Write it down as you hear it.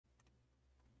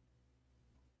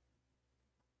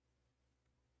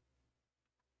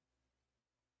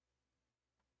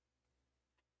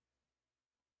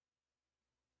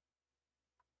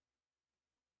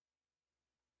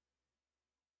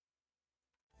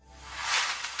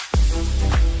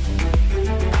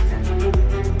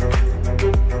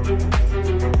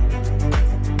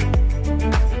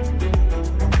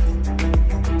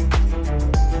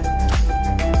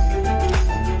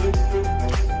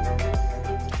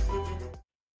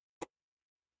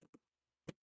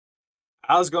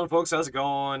How's it going, folks? How's it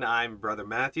going? I'm Brother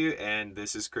Matthew, and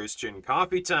this is Christian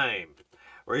Coffee Time,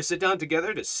 where we sit down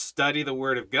together to study the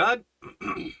Word of God.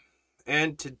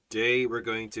 And today we're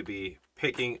going to be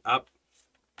picking up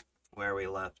where we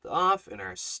left off in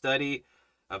our study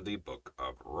of the book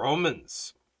of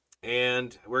Romans.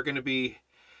 And we're going to be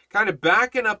kind of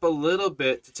backing up a little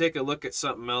bit to take a look at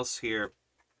something else here.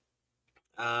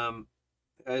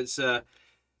 As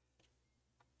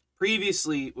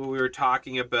Previously, what we were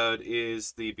talking about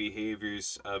is the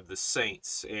behaviors of the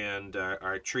saints and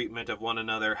our treatment of one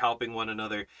another, helping one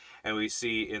another. And we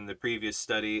see in the previous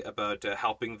study about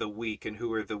helping the weak and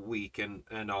who are the weak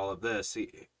and all of this.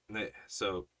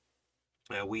 So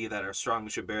we that are strong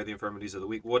should bear the infirmities of the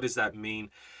weak. What does that mean?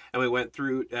 And we went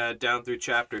through down through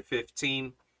chapter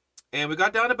 15. And we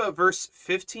got down about verse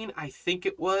 15, I think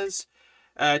it was,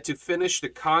 to finish the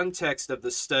context of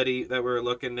the study that we were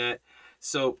looking at.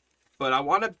 But I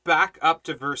want to back up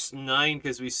to verse 9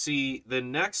 because we see the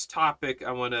next topic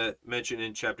I want to mention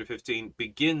in chapter 15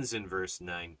 begins in verse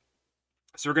 9.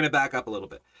 So we're going to back up a little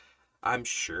bit. I'm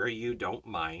sure you don't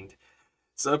mind.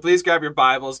 So please grab your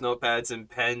Bibles, notepads, and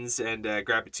pens, and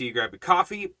grab a tea, grab a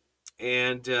coffee.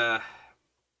 And so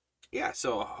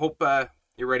I hope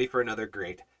you're ready for another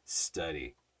great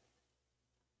study.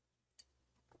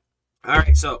 All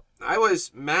right, so I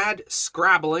was mad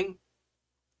scrabbling.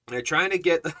 They're trying to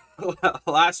get the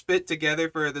last bit together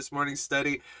for this morning's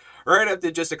study right up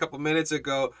to just a couple minutes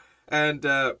ago. And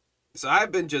so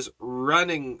I've been just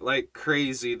running like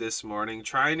crazy this morning,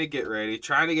 trying to get ready,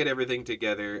 trying to get everything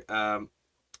together.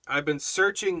 I've been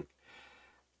searching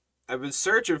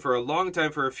for a long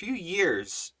time, for a few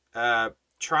years,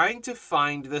 trying to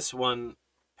find this one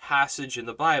passage in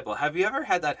the Bible. Have you ever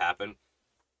had that happen?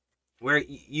 Where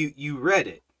you read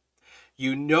it.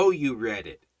 You know you read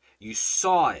it. You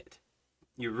saw it,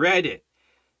 you read it,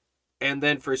 and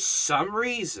then for some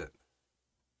reason,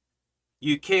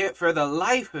 you can't for the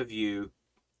life of you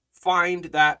find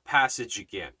that passage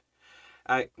again.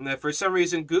 For some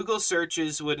reason, Google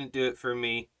searches wouldn't do it for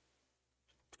me,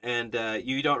 and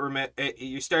you don't remember.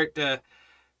 You start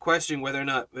questioning whether or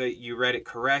not you read it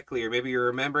correctly, or maybe you're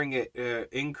remembering it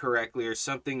incorrectly, or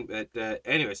something. But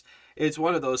anyways, it's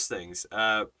one of those things.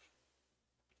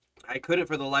 I couldn't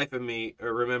for the life of me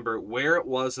remember where it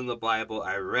was in the Bible.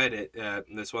 I read it.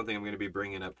 That's one thing I'm going to be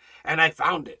bringing up. And I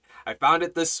found it. I found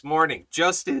it this morning,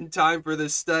 just in time for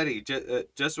this study.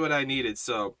 Just what I needed.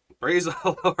 So praise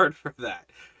the Lord for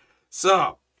that.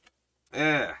 So,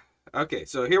 okay,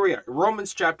 so here we are.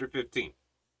 Romans chapter 15.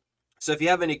 So if you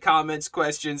have any comments,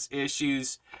 questions,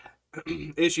 issues,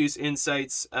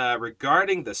 insights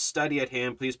regarding the study at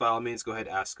hand, please by all means go ahead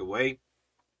and ask away.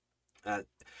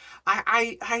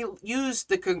 I used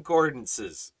the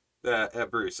concordances,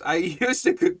 Bruce. I used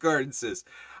the concordances.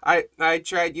 I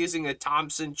tried using a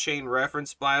Thompson Chain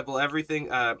Reference Bible, everything,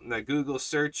 Google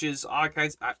searches, all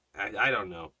kinds. I don't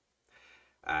know.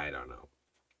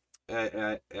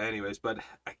 Anyways, but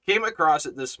I came across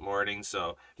it this morning,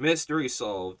 so mystery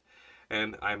solved,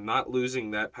 and I'm not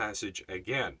losing that passage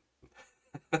again.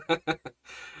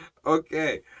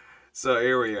 Okay. So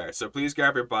here we are. So please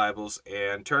grab your Bibles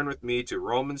and turn with me to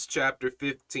Romans chapter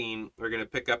 15. We're going to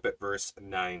pick up at verse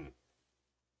 9.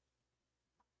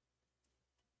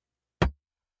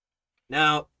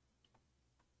 Now,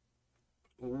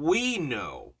 we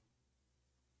know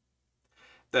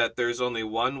that there's only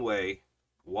one way,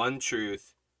 one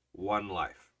truth, one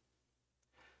life.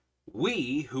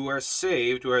 We who are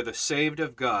saved, who are the saved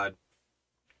of God,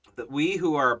 that we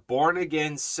who are born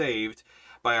again saved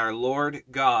by our Lord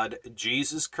God,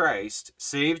 Jesus Christ,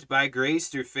 saved by grace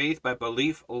through faith by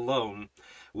belief alone,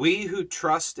 we who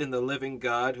trust in the living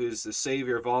God, who is the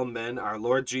Savior of all men, our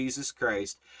Lord Jesus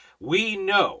Christ, we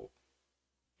know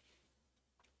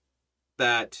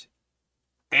that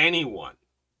anyone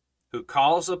who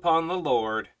calls upon the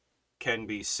Lord can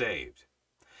be saved.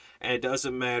 And it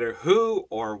doesn't matter who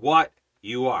or what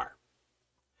you are.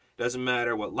 Doesn't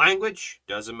matter what language,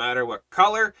 doesn't matter what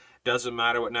color, doesn't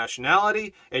matter what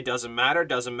nationality, it doesn't matter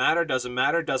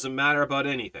about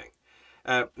anything.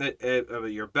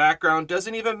 Your background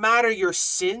doesn't even matter, your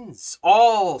sins.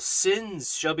 All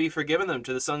sins shall be forgiven them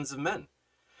to the sons of men.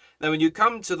 Now when you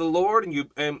come to the Lord and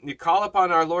you call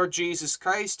upon our Lord Jesus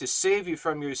Christ to save you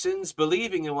from your sins,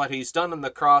 believing in what he's done on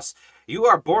the cross, you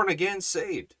are born again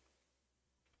saved.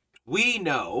 We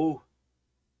know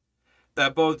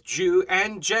that both Jew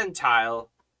and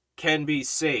Gentile can be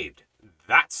saved.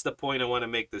 That's the point I want to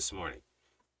make this morning.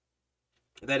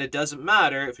 That it doesn't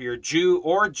matter if you're Jew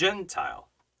or Gentile.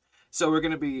 So we're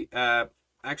going to be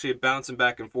actually bouncing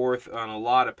back and forth on a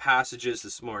lot of passages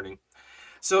this morning.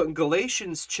 So in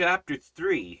Galatians chapter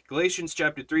 3,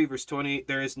 verse 28,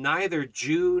 there is neither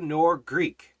Jew nor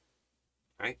Greek,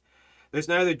 right? There's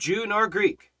neither Jew nor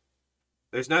Greek.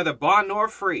 There's neither bond nor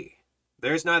free.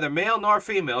 There's neither male nor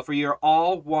female, for ye are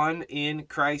all one in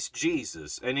Christ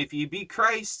Jesus. And if ye be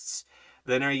Christ's,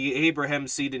 then are ye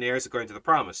Abraham's seed and heirs according to the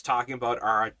promise. Talking about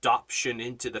our adoption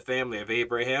into the family of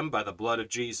Abraham by the blood of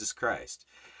Jesus Christ.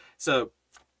 So,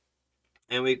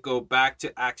 and we go back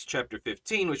to Acts chapter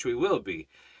 15, which we will be.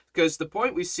 Because the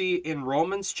point we see in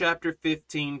Romans chapter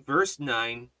 15, verse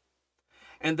 9,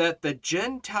 and that the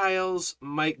Gentiles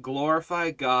might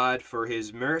glorify God for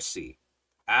his mercy,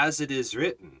 as it is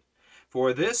written,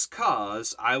 for this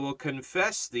cause I will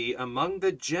confess thee among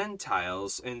the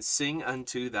Gentiles and sing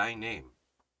unto thy name.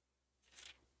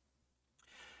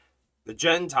 The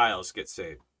Gentiles get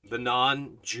saved, the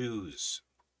non-Jews.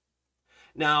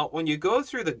 Now, when you go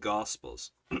through the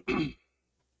Gospels,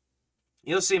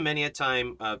 you'll see many a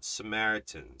time of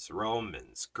Samaritans,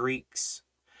 Romans, Greeks,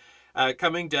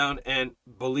 coming down and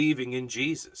believing in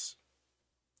Jesus.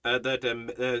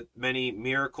 That many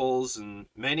miracles and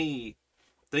many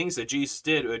things that Jesus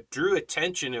did drew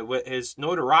attention. His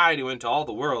notoriety went to all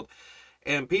the world,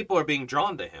 and people are being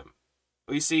drawn to him.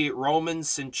 We see Roman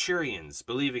centurions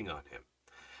believing on him.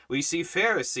 We see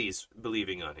Pharisees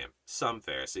believing on him, some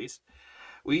Pharisees.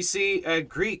 We see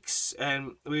Greeks,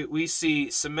 and we see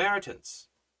Samaritans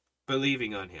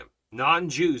believing on him,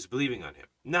 non-Jews believing on him.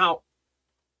 Now,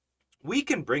 we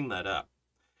can bring that up.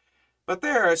 But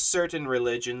there are certain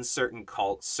religions, certain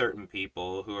cults, certain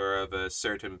people who are of a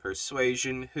certain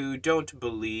persuasion who don't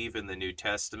believe in the New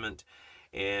Testament,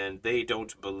 and they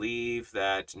don't believe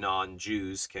that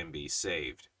non-Jews can be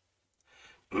saved.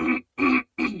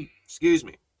 Excuse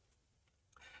me.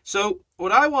 So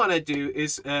what I want to do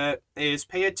is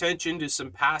pay attention to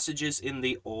some passages in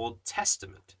the Old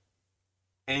Testament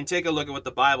and take a look at what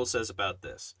the Bible says about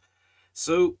this.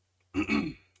 So...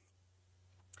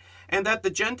 And that the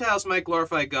Gentiles might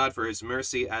glorify God for his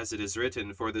mercy, as it is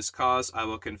written, for this cause I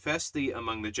will confess thee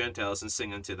among the Gentiles and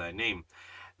sing unto thy name.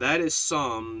 That is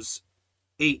Psalms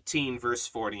 18, verse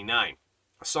 49.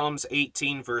 Psalms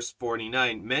 18, verse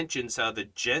 49 mentions how the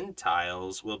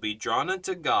Gentiles will be drawn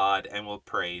unto God and will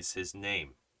praise his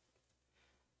name.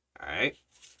 All right.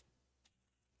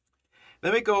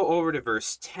 Then we go over to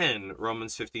verse 10,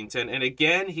 Romans 15:10. And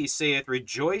again he saith,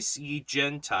 rejoice ye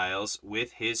Gentiles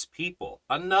with his people.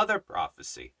 Another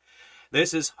prophecy.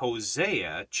 This is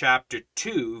Hosea chapter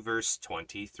 2, verse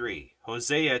 23.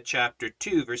 Hosea chapter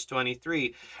 2, verse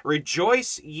 23.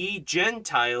 Rejoice ye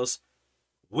Gentiles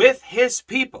with his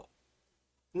people.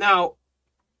 Now,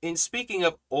 in speaking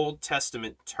of Old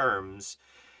Testament terms,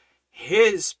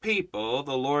 his people,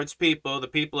 the Lord's people, the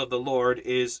people of the Lord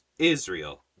is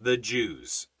Israel. The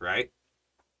Jews, right?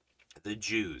 The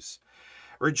Jews.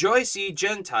 Rejoice ye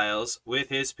Gentiles with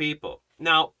his people.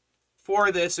 Now,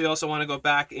 for this, we also want to go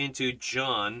back into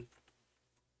John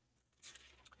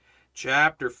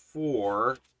chapter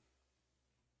 4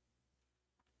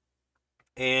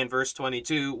 and verse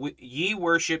 22. Ye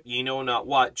worship ye know not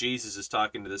what. Jesus is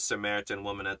talking to the Samaritan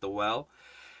woman at the well.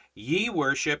 Ye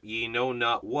worship ye know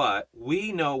not what.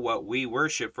 We know what we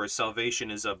worship, for salvation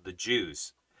is of the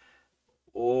Jews.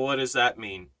 What does that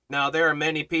mean? Now, there are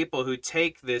many people who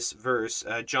take this verse,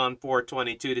 John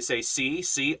 4:22, to say,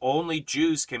 see, only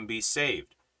Jews can be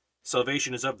saved.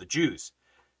 Salvation is of the Jews.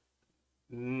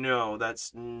 No,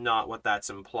 that's not what that's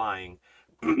implying.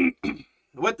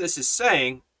 What this is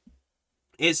saying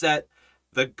is that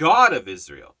the God of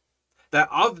Israel, that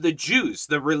of the Jews,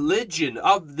 the religion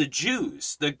of the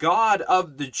Jews, the God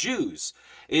of the Jews,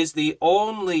 is the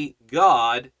only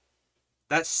God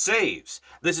that saves.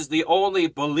 This is the only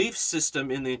belief system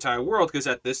in the entire world, because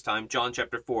at this time, John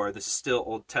chapter 4, this is still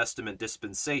Old Testament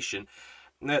dispensation,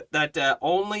 that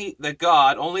only the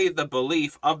God, only the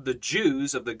belief of the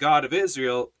Jews, of the God of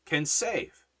Israel, can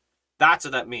save. That's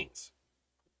what that means.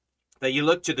 That you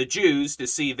look to the Jews to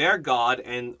see their God,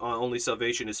 and only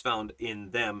salvation is found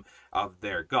in them of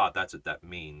their God. That's what that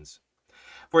means.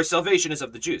 For salvation is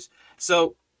of the Jews.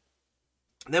 So,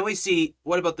 then we see,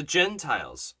 what about the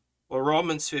Gentiles? Well,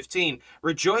 Romans 15,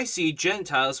 rejoice ye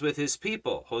Gentiles with his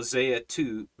people. Hosea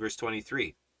 2, verse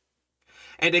 23.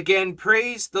 And again,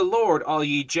 praise the Lord, all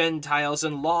ye Gentiles,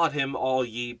 and laud him, all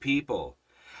ye people.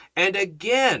 And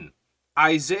again,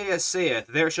 Isaiah saith,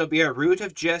 there shall be a root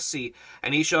of Jesse,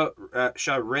 and he shall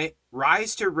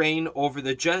rise to reign over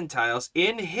the Gentiles.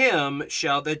 In him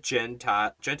shall the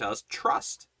Gentiles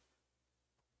trust.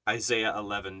 Isaiah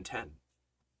 11:10.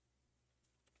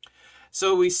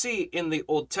 So we see in the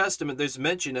Old Testament, there's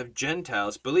mention of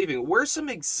Gentiles believing. Where's some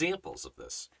examples of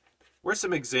this? Where's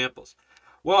some examples?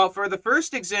 Well, for the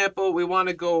first example, we want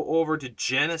to go over to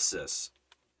Genesis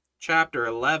chapter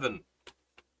 11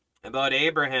 about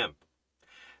Abraham.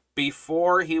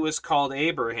 Before he was called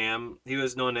Abraham, he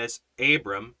was known as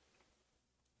Abram.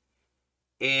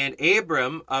 And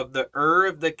Abram of the Ur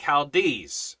of the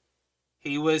Chaldees.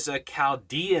 He was a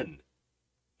Chaldean.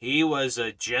 He was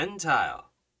a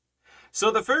Gentile. So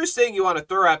the first thing you want to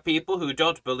throw at people who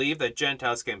don't believe that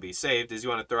Gentiles can be saved is you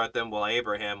want to throw at them, well,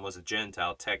 Abraham was a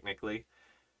Gentile, technically.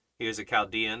 He was a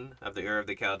Chaldean of the Ur of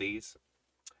the Chaldees.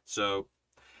 So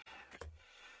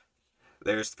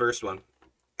there's the first one.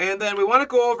 And then we want to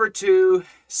go over to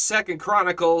 2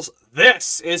 Chronicles.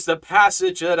 This is the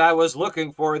passage that I was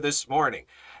looking for this morning.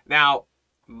 Now,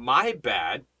 my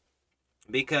bad,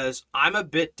 because I'm a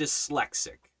bit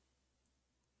dyslexic.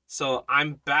 So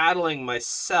I'm battling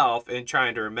myself in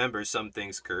trying to remember some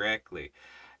things correctly.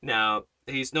 Now,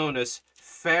 he's known as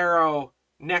Pharaoh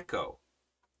Necho.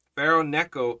 Pharaoh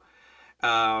Necho,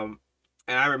 and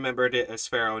I remembered it as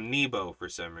Pharaoh Nebo for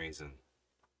some reason.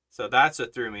 So that's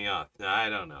what threw me off. I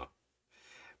don't know.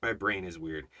 My brain is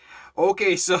weird.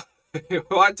 Okay, so we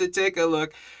want to take a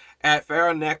look at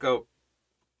Pharaoh Necho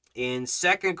in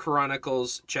 2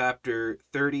 Chronicles chapter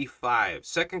 35.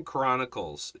 2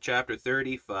 Chronicles chapter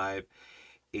 35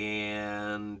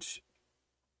 and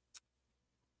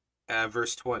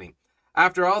verse 20.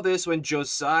 After all this, when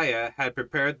Josiah had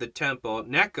prepared the temple,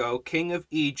 Necho, king of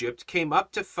Egypt, came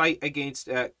up to fight against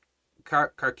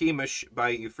Carchemish by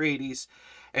Euphrates,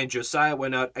 and Josiah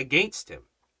went out against him.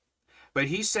 But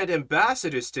he sent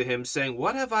ambassadors to him, saying,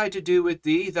 What have I to do with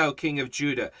thee, thou king of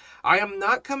Judah? I am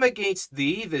not come against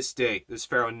thee this day. This is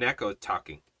Pharaoh Necho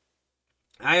talking.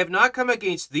 I have not come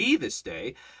against thee this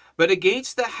day, but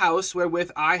against the house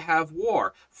wherewith I have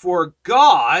war. For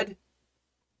God,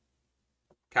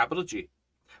 capital G,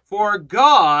 for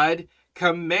God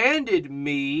commanded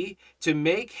me to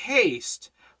make haste,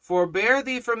 forbear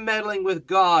thee from meddling with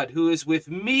God, who is with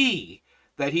me,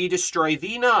 that he destroy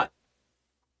thee not.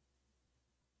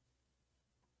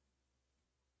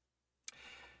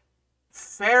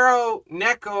 Pharaoh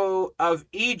Necho of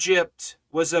Egypt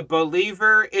was a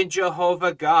believer in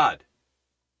Jehovah God.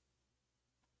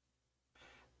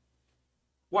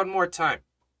 One more time.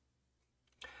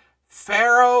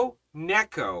 Pharaoh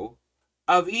Necho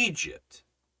of Egypt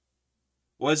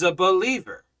was a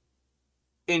believer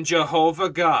in Jehovah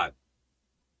God.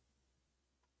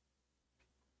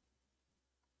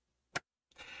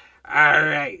 All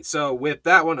right, so with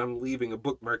that one, I'm leaving a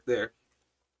bookmark there,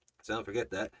 so don't forget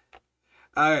that.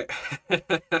 All right.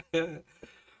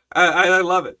 I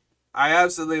love it. I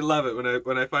absolutely love it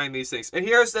when I find these things. And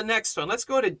here's the next one. Let's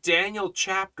go to Daniel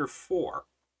chapter 4.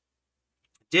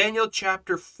 Daniel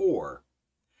chapter 4.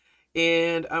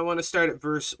 And I want to start at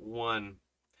verse 1.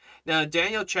 Now,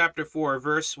 Daniel chapter 4,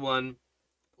 verse 1.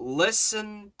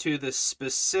 Listen to the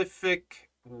specific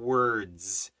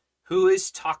words. Who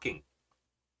is talking?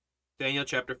 Daniel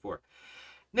chapter 4.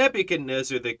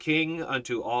 Nebuchadnezzar the king,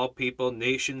 unto all people,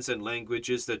 nations, and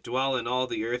languages that dwell in all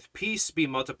the earth, peace be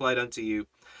multiplied unto you.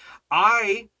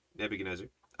 Nebuchadnezzar,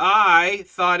 I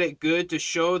thought it good to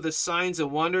show the signs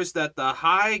and wonders that the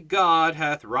high God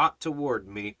hath wrought toward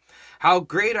me. How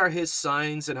great are his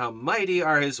signs, and how mighty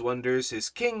are his wonders. His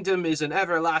kingdom is an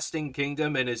everlasting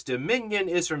kingdom, and his dominion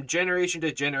is from generation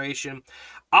to generation.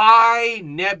 I,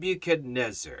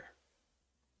 Nebuchadnezzar.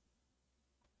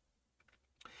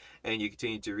 And you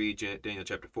continue to read Daniel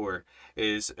chapter 4,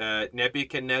 is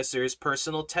Nebuchadnezzar's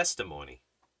personal testimony.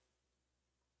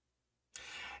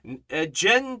 A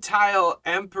Gentile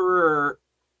emperor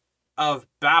of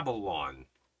Babylon,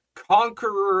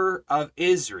 conqueror of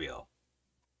Israel.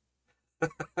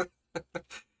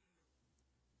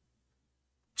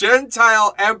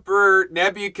 Gentile emperor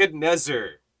Nebuchadnezzar,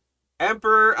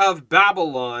 emperor of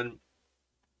Babylon,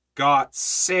 got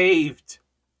saved.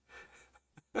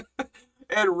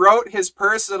 And wrote his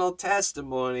personal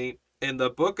testimony in the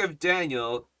book of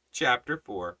Daniel, chapter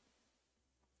 4.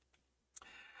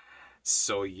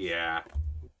 So yeah,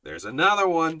 there's another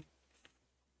one.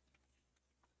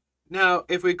 Now,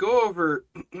 if we go over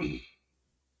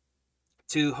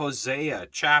to Hosea,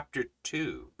 chapter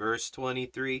 2, verse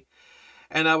 23,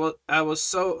 and I will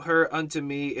sow her unto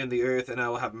me in the earth, and I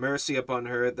will have mercy upon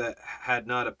her that had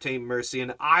not obtained mercy,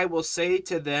 and I will say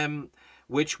to them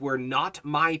which were not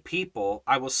my people,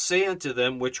 I will say unto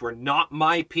them which were not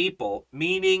my people,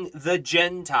 meaning the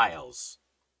Gentiles,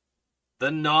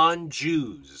 the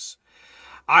non-Jews.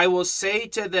 I will say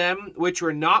to them which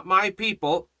were not my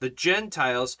people, the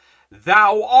Gentiles,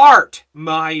 thou art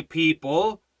my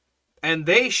people, and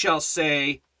they shall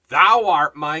say, thou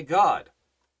art my God.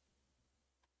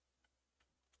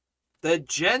 The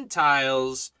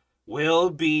Gentiles will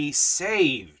be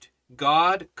saved.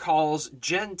 God calls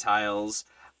Gentiles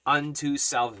unto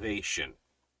salvation.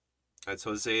 That's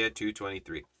Hosea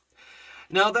 2:23.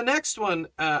 Now, the next one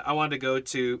I want to go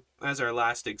to as our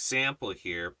last example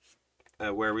here,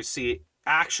 where we see it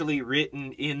actually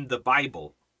written in the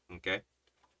Bible. Okay.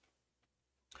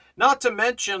 Not to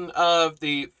mention of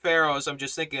the pharaohs. I'm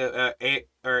just thinking,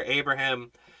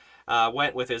 Abraham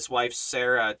went with his wife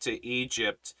Sarah to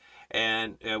Egypt,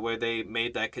 and where they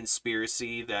made that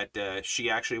conspiracy that she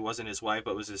actually wasn't his wife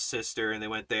but was his sister, and they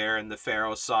went there, and the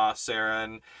Pharaoh saw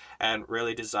Sarah and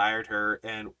really desired her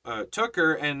and took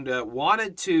her and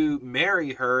wanted to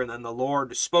marry her, and then the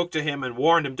Lord spoke to him and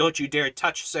warned him, "Don't you dare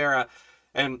touch Sarah."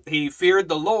 And he feared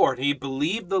the Lord. He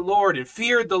believed the Lord and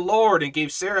feared the Lord and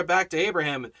gave Sarah back to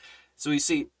Abraham. So we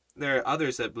see there are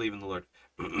others that believe in the Lord.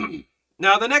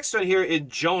 Now, the next one here is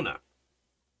Jonah.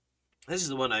 This is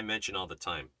the one I mention all the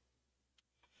time.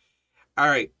 All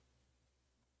right.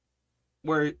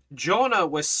 Where Jonah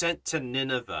was sent to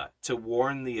Nineveh to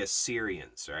warn the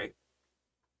Assyrians, right?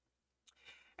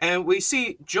 And we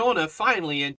see Jonah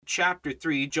finally in chapter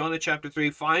 3. Jonah chapter 3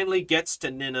 finally gets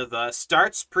to Nineveh,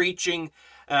 starts preaching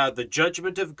the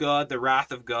judgment of God, the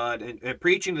wrath of God, and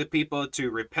preaching to the people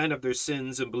to repent of their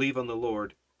sins and believe on the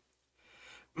Lord.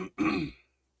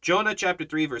 Jonah chapter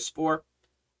 3 verse 4.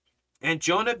 And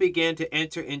Jonah began to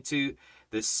enter into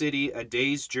the city a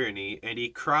day's journey, and he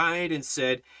cried and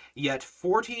said, "Yet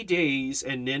 40 days,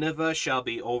 and Nineveh shall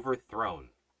be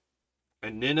overthrown."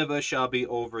 And Nineveh shall be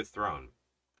overthrown.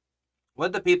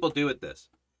 What did the people do with this?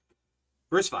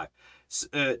 Verse 5.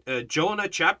 Jonah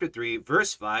chapter 3,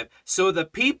 verse 5. So the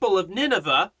people of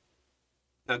Nineveh,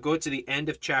 now go to the end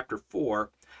of chapter 4,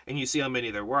 and you see how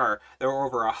many there were. There were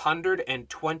over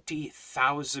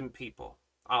 120,000 people.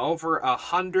 Over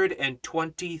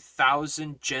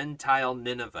 120,000 Gentile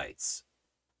Ninevites.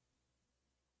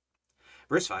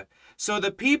 Verse 5. So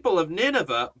the people of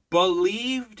Nineveh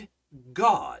believed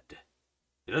God.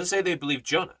 It doesn't say they believed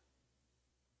Jonah.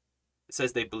 It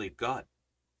says they believed God.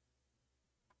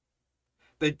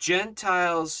 The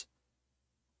Gentiles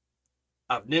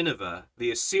of Nineveh,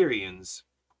 the Assyrians,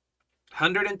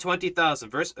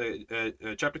 120,000,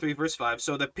 chapter 3, verse 5.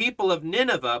 So the people of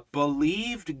Nineveh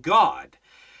believed God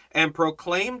and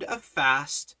proclaimed a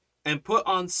fast and put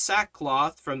on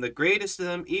sackcloth from the greatest of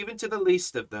them even to the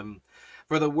least of them.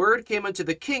 For the word came unto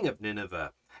the king of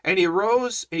Nineveh. And he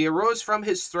arose from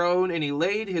his throne, and he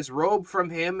laid his robe from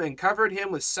him, and covered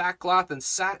him with sackcloth and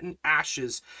satin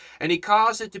ashes. And he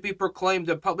caused it to be proclaimed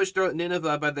and published throughout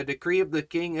Nineveh by the decree of the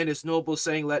king and his nobles,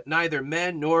 saying, Let neither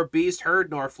man nor beast, herd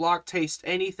nor flock taste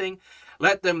anything.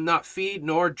 Let them not feed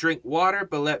nor drink water,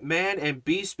 but let man and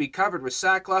beast be covered with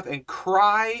sackcloth, and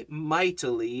cry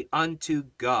mightily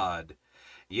unto God.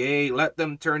 Yea, let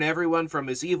them turn everyone from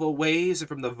his evil ways and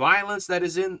from the violence that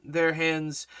is in their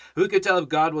hands. Who can tell if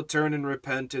God will turn and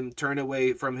repent and turn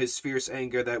away from his fierce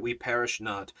anger that we perish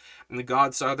not? And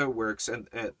God saw their works, and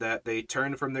that they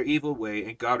turned from their evil way,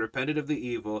 and God repented of the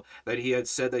evil that he had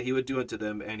said that he would do unto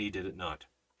them, and he did it not.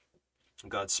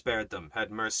 God spared them,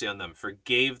 had mercy on them,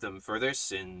 forgave them for their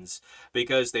sins,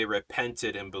 because they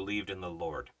repented and believed in the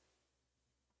Lord.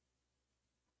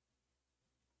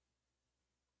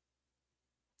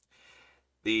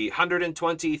 The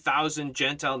 120,000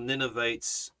 Gentile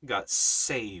Ninevites got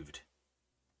saved.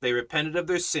 They repented of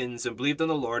their sins and believed in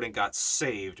the Lord and got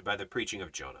saved by the preaching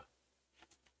of Jonah.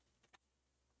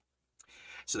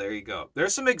 So there you go. There are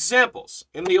some examples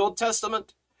in the Old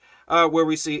Testament where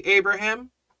we see Abraham,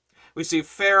 we see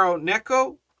Pharaoh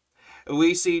Necho,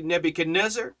 we see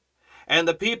Nebuchadnezzar, and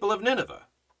the people of Nineveh.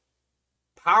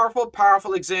 Powerful,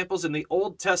 powerful examples in the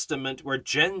Old Testament where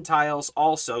Gentiles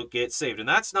also get saved. And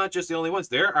that's not just the only ones.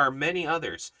 There are many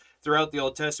others throughout the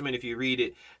Old Testament, if you read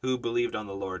it, who believed on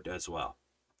the Lord as well.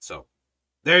 So,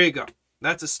 there you go.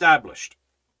 That's established.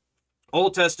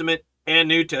 Old Testament and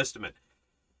New Testament.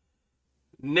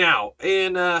 Now,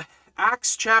 in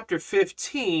Acts chapter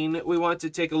 15, we want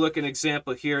to take a look at an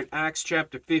example here in Acts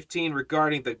chapter 15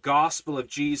 regarding the gospel of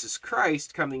Jesus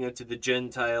Christ coming unto the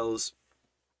Gentiles.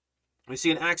 We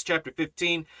see in Acts chapter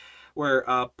 15 where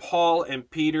Paul and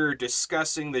Peter are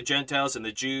discussing the Gentiles and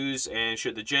the Jews, and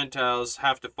should the Gentiles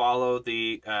have to follow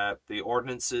the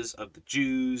ordinances of the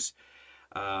Jews.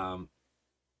 And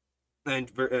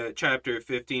chapter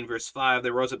 15 verse 5,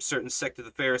 there rose up certain sect of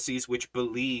the Pharisees which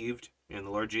believed in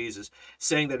the Lord Jesus,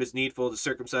 saying that it is needful to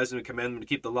circumcise them and command them to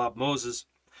keep the law of Moses.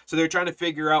 So they're trying to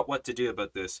figure out what to do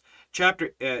about this.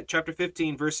 Chapter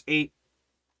 15 verse 8.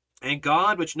 And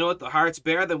God, which knoweth the hearts,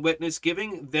 bear them witness,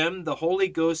 giving them the Holy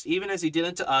Ghost, even as he did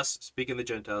unto us, speaking the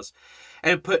Gentiles,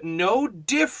 and put no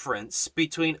difference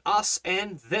between us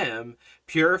and them,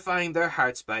 purifying their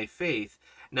hearts by faith.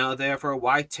 Now therefore,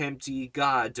 why tempt ye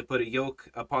God to put a yoke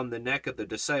upon the neck of the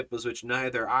disciples, which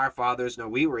neither our fathers nor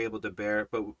we were able to bear?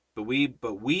 But we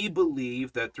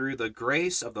believe that through the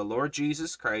grace of the Lord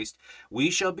Jesus Christ, we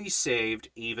shall be saved,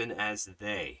 even as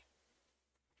they.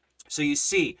 So you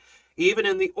see, even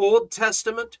in the Old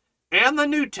Testament and the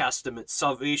New Testament,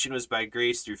 salvation was by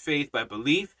grace through faith, by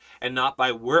belief, and not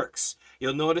by works.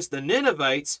 You'll notice the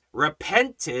Ninevites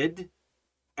repented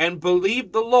and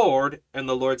believed the Lord, and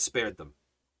the Lord spared them.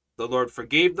 The Lord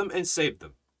forgave them and saved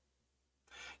them.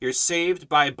 You're saved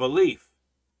by belief,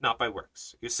 not by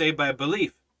works. You're saved by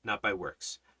belief, not by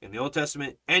works. In the Old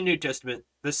Testament and New Testament,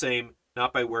 the same,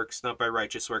 not by works, not by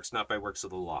righteous works, not by works of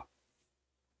the law.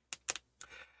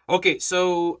 Okay,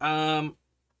 so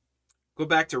go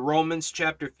back to Romans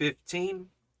chapter 15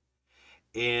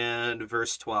 and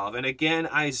verse 12. And again,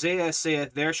 Isaiah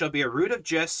saith, there shall be a root of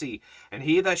Jesse, and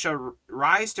he that shall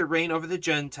rise to reign over the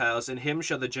Gentiles, in him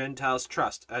shall the Gentiles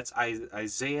trust. That's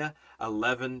Isaiah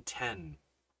 11:10.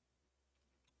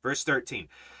 Verse 13.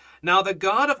 Now the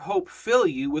God of hope fill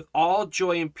you with all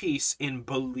joy and peace in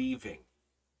believing.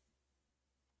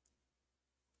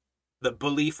 The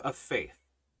belief of faith.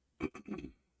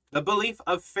 The belief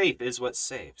of faith is what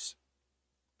saves.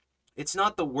 It's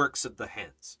not the works of the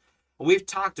hands. We've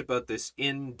talked about this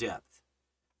in depth.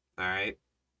 All right.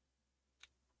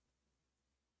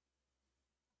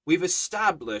 We've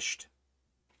established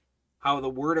how the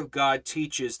Word of God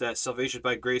teaches that salvation is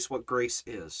by grace, what grace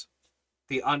is.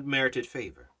 The unmerited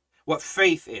favor. What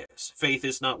faith is. Faith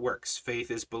is not works. Faith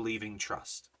is believing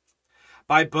trust.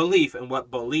 By belief, and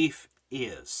what belief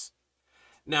is.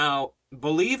 Now,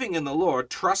 believing in the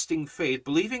Lord, trusting faith,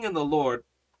 believing in the Lord,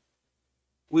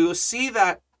 we will see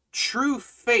that true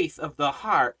faith of the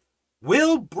heart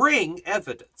will bring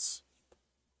evidence.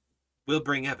 Will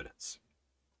bring evidence.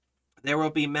 There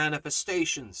will be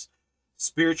manifestations,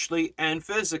 spiritually and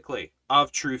physically,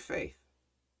 of true faith.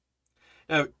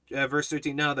 Now, verse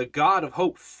 13, now the God of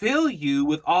hope fill you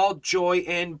with all joy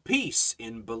and peace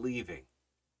in believing.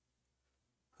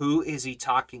 Who is he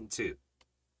talking to?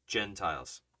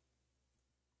 Gentiles.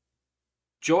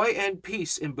 Joy and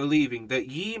peace in believing, that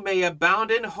ye may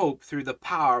abound in hope through the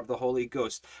power of the Holy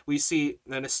Ghost. We see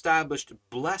an established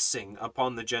blessing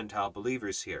upon the Gentile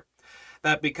believers here.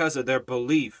 That because of their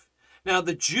belief. Now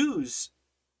the Jews,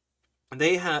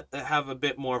 they have a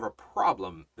bit more of a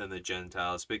problem than the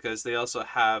Gentiles, because they also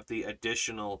have the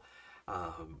additional,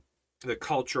 the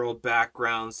cultural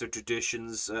backgrounds, the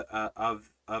traditions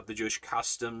of the Jewish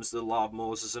customs, the law of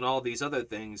Moses, and all these other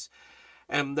things.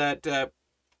 And that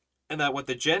what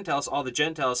the Gentiles, all the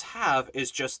Gentiles have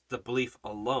is just the belief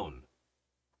alone.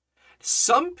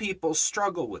 Some people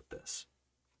struggle with this.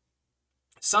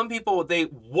 Some people, they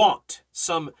want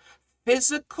some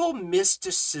physical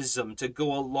mysticism to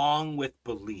go along with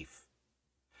belief.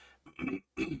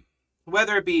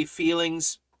 Whether it be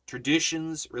feelings,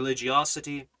 traditions,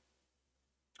 religiosity,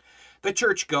 the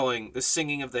church going, the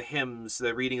singing of the hymns,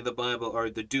 the reading of the Bible, or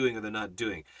the doing or the not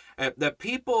doing.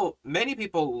 Many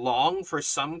people long for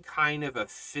some kind of a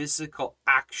physical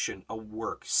action, a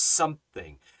work,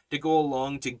 something to go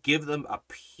along to give them a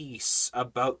peace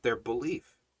about their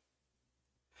belief.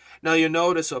 Now you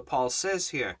notice what Paul says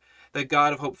here, that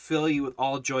God of hope fill you with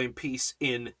all joy and peace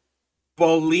in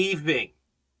believing,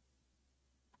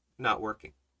 not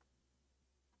working.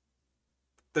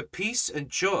 The peace and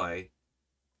joy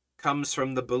comes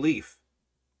from the belief,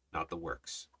 not the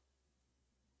works.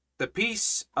 The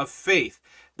peace of faith,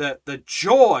 the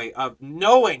joy of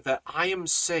knowing that I am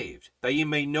saved, that you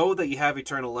may know that you have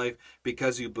eternal life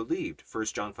because you believed, 1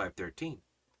 John 5:13.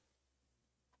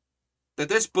 That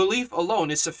this belief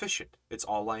alone is sufficient. It's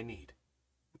all I need.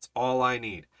 It's all I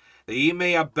need. That ye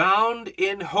may abound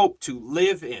in hope, to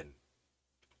live in,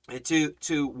 and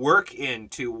to work in,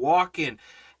 to walk in,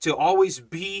 to always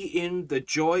be in the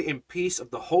joy and peace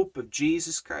of the hope of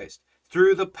Jesus Christ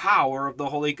through the power of the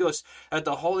Holy Ghost. That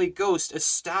the Holy Ghost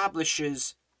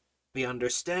establishes the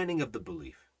understanding of the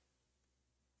belief.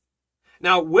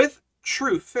 Now, with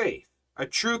true faith, a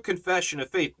true confession of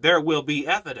faith, there will be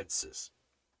evidences.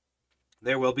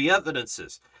 There will be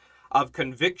evidences of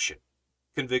conviction.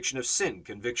 Conviction of sin,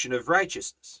 conviction of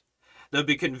righteousness. There'll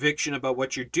be conviction about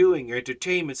what you're doing, your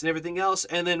entertainments and everything else.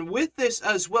 And then with this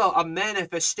as well, a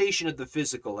manifestation of the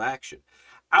physical action.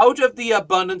 Out of the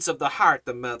abundance of the heart,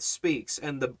 the mouth speaks.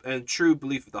 And true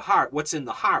belief of the heart, what's in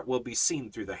the heart will be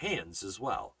seen through the hands as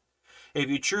well. If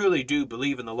you truly do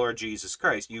believe in the Lord Jesus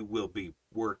Christ, you will be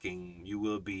working, you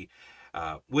will be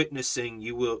witnessing,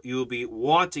 you will be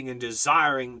wanting and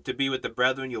desiring to be with the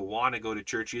brethren. You'll want to go to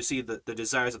church. You see the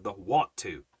desires of the want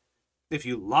to. If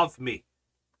you love me,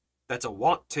 that's a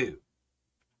want to.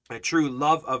 A true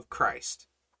love of Christ.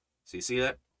 So you see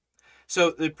that?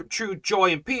 So the true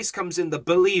joy and peace comes in the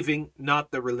believing,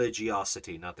 not the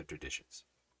religiosity, not the traditions.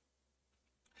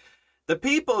 The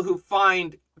people who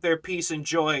find their peace and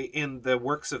joy in the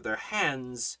works of their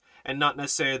hands and not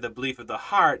necessarily the belief of the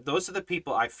heart, those are the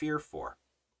people I fear for.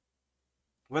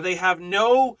 Where they have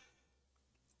no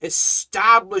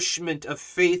establishment of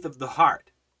faith of the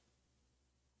heart.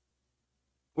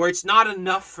 Where it's not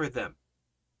enough for them.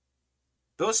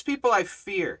 Those people I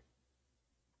fear.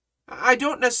 I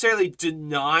don't necessarily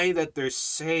deny that they're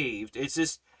saved. It's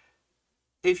just,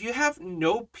 if you have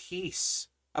no peace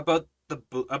about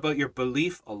your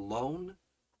belief alone,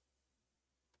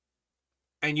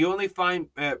 and you only find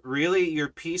really your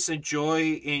peace and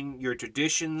joy in your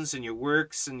traditions and your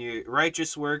works and your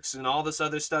righteous works and all this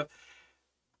other stuff,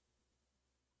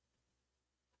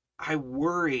 I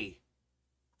worry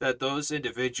that those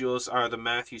individuals are the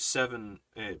Matthew 7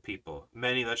 people.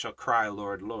 Many that shall cry,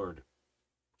 Lord, Lord.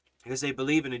 Because they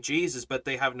believe in Jesus, but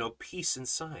they have no peace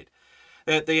inside.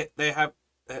 They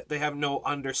have no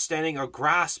understanding or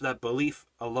grasp that belief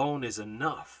alone is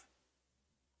enough.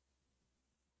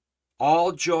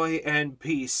 All joy and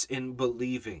peace in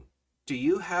believing. Do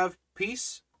you have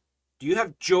peace? Do you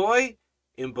have joy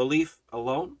in belief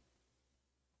alone?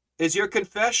 Is your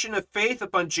confession of faith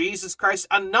upon Jesus Christ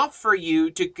enough for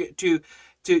you to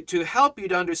help you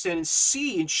to understand and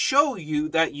see and show you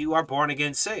that you are born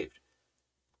again saved?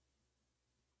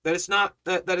 That it's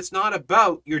not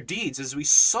about your deeds, as we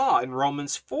saw in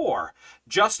Romans 4.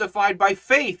 Justified by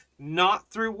faith,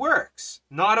 not through works,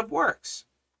 not of works.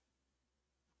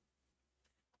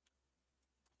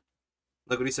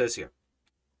 Look what he says here.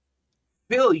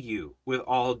 Fill you with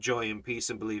all joy and peace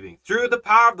and believing, through the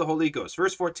power of the Holy Ghost.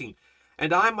 Verse 14.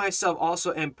 And I myself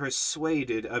also am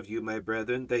persuaded of you, my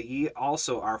brethren, that ye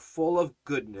also are full of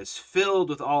goodness, filled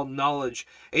with all knowledge,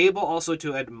 able also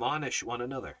to admonish one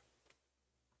another.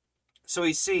 So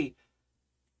we see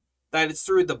that it's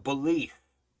through the belief,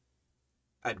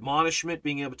 admonishment,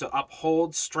 being able to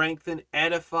uphold, strengthen,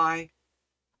 edify,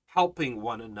 helping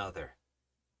one another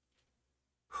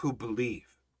who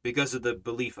believe because of the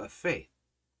belief of faith.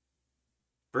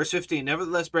 Verse 15,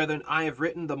 nevertheless, brethren, I have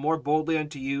written the more boldly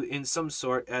unto you in some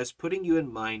sort, as putting you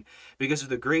in mind, because of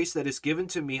the grace that is given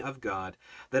to me of God,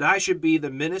 that I should be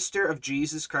the minister of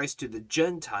Jesus Christ to the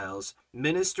Gentiles,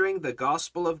 ministering the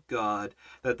gospel of God,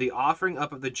 that the offering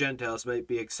up of the Gentiles might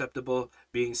be acceptable,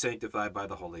 being sanctified by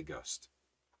the Holy Ghost.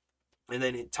 And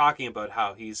then talking about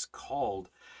how he's called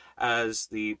as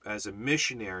a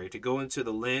missionary to go into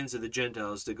the lands of the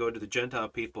Gentiles, to go to the Gentile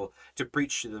people, to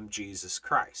preach to them Jesus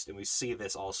Christ. And we see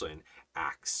this also in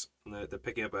Acts, the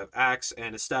picking up of Acts,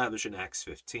 and established in Acts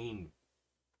 15.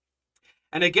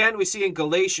 And again, we see in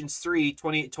Galatians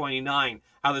 3:28-29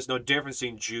 how there's no difference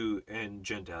in Jew and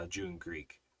Gentile, Jew and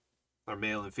Greek, or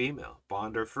male and female,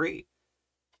 bond or free.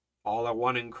 All are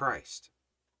one in Christ.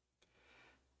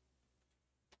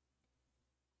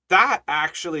 That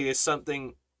actually is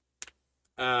something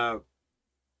I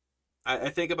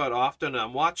think about often.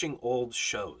 I'm watching old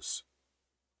shows,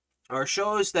 or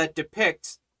shows that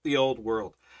depict the old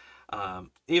world,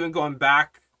 even going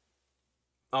back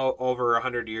over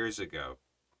 100 years ago,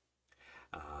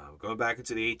 going back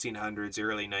into the 1800s,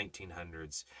 early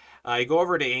 1900s. You go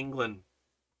over to England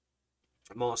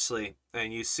mostly,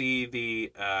 and you see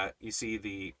the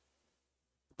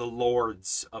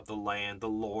lords of the land, the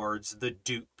lords, the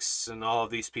dukes, and all of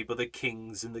these people, the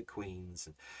kings and the queens.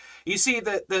 You see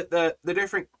the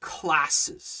different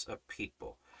classes of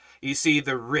people. You see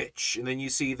the rich, and then you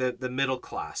see the middle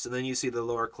class, and then you see the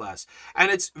lower class.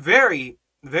 And it's very,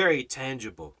 very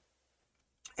tangible.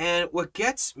 And what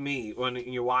gets me when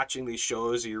you're watching these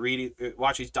shows, or you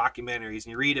watch these documentaries,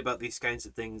 and you read about these kinds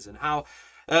of things, and how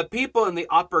people in the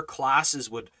upper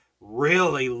classes would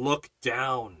really look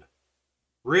down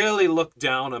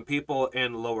on people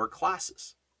in lower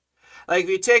classes. Like if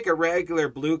you take a regular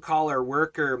blue-collar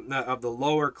worker of the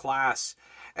lower class,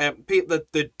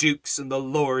 the dukes and the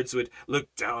lords would look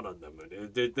down on them.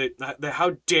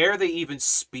 How dare they even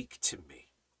speak to me?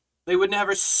 They would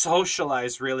never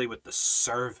socialize really with the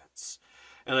servants.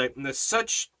 And there's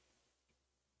such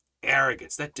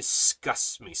arrogance. That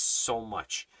disgusts me so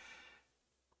much.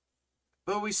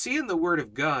 But we see in the Word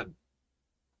of God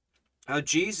how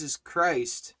Jesus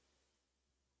Christ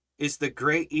is the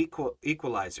great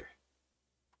equalizer.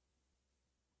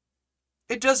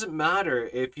 It doesn't matter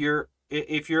if you're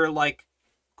if you're like,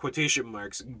 quotation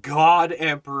marks, God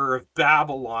Emperor of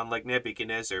Babylon, like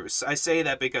Nebuchadnezzar. I say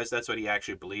that because that's what he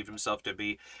actually believed himself to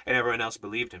be, and everyone else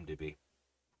believed him to be.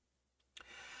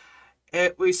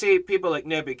 We see people like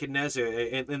Nebuchadnezzar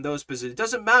in those positions. It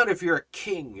doesn't matter if you're a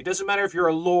king. It doesn't matter if you're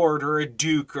a lord or a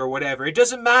duke or whatever. It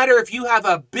doesn't matter if you have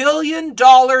 $1 billion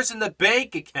in the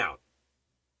bank account.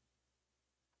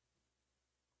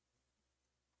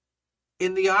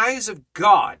 In the eyes of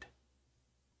God,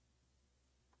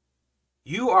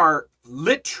 you are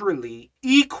literally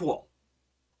equal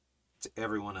to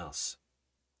everyone else.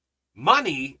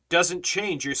 Money doesn't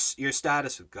change your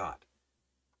status with God.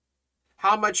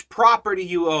 How much property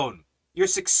you own, your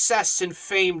success and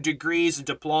fame, degrees, and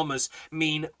diplomas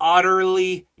mean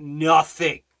utterly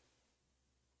nothing.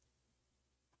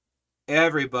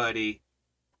 Everybody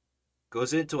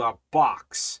goes into a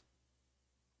box,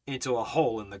 into a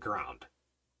hole in the ground.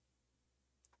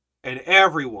 And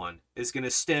everyone is going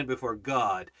to stand before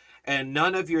God, and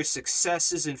none of your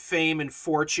successes and fame and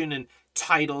fortune and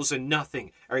titles and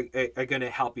nothing are going to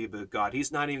help you with God.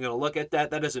 He's not even going to look at that.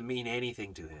 That doesn't mean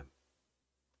anything to him.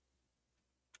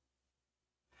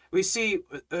 We see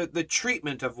the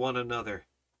treatment of one another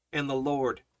in the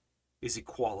Lord is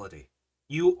equality.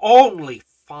 You only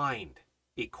find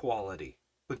equality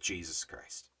with Jesus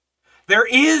Christ. There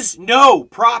is no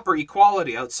proper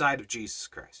equality outside of Jesus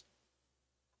Christ.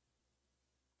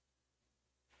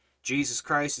 Jesus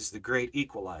Christ is the great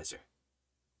equalizer.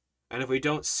 And if we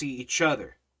don't see each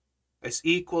other as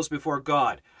equals before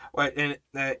God, in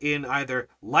either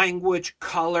language,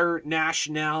 color,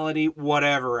 nationality,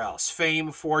 whatever else,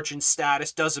 fame, fortune,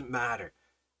 status, doesn't matter.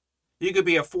 You could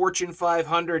be a Fortune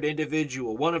 500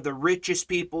 individual, one of the richest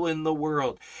people in the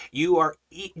world. You are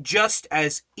just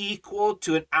as equal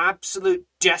to an absolute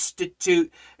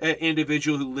destitute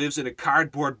individual who lives in a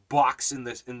cardboard box in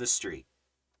the street.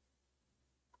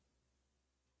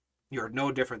 You are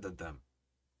no different than them.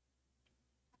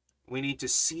 We need to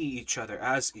see each other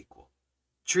as equal,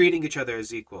 treating each other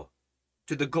as equal,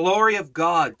 to the glory of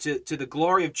God, to the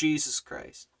glory of Jesus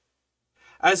Christ.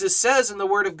 As it says in the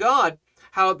Word of God,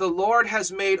 how the Lord has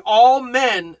made all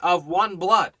men of one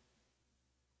blood.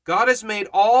 God has made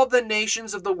all the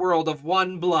nations of the world of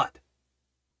one blood.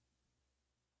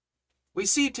 We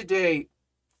see today,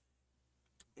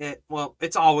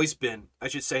 it's always been,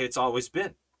 it's always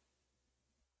been.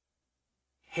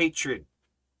 Hatred,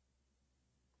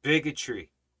 bigotry,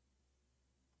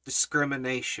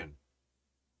 discrimination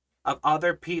of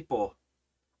other people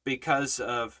because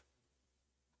of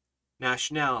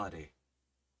nationality,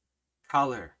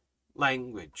 color,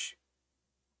 language,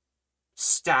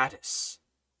 status,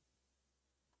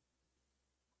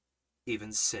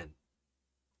 even sin.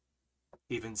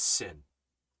 Even sin.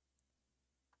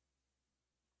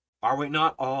 Are we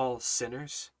not all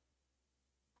sinners?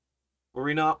 Were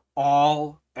we not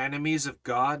all enemies of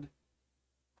God?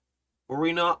 Were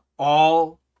we not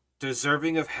all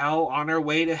deserving of hell, on our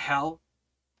way to hell?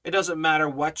 It doesn't matter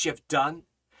what you've done.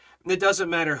 It doesn't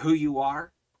matter who you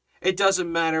are. It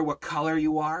doesn't matter what color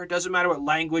you are. It doesn't matter what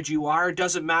language you are. It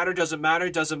doesn't matter.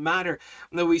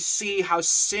 And then we see how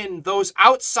sin, those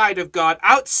outside of God,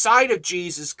 outside of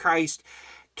Jesus Christ,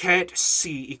 can't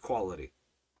see equality.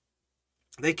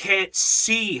 They can't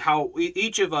see how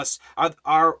each of us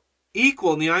are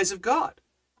equal in the eyes of God.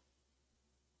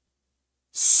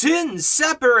 Sin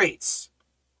separates.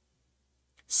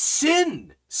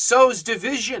 Sin sows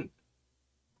division.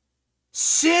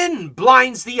 Sin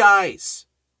blinds the eyes.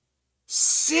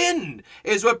 Sin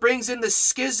is what brings in the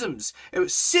schisms.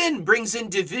 Sin brings in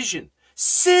division.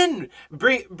 Sin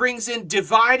brings in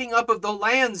dividing up of the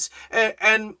lands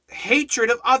and hatred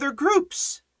of other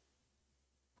groups.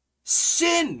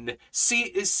 Sin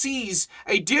sees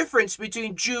a difference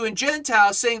between Jew and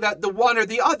Gentile, saying that the one or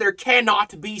the other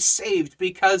cannot be saved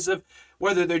because of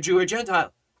whether they're Jew or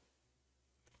Gentile.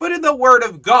 But in the Word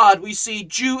of God, we see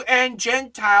Jew and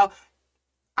Gentile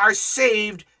are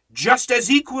saved just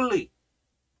as equally.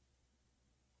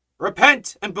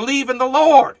 Repent and believe in the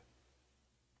Lord,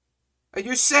 and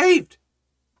you're saved,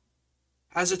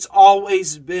 as it's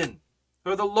always been.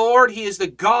 For the Lord, He is the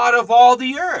God of all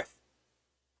the earth.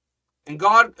 And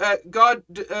God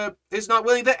is not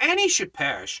willing that any should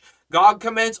perish. God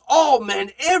commands all men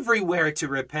everywhere to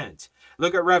repent.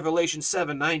 Look at Revelation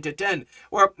 7, 9-10,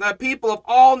 where people of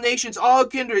all nations, all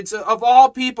kindreds, of all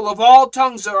people, of all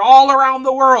tongues, are all around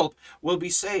the world will be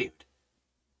saved.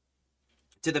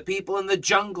 To the people in the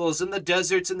jungles, in the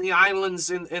deserts, in the islands,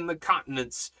 in the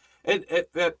continents,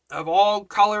 of all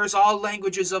colors, all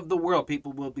languages of the world,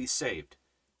 people will be saved.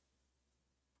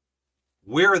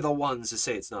 We're the ones who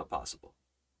say it's not possible.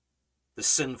 The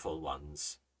sinful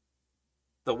ones.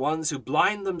 the ones who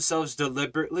blind themselves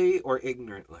deliberately or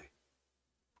ignorantly,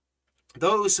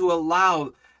 those who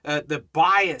allow the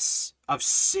bias of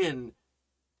sin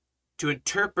to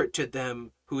interpret to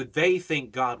them who they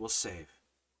think God will save.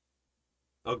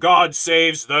 Well, God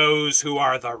saves those who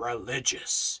are the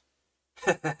religious.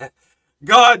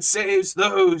 God saves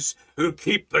those who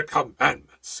keep the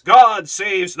commandments. God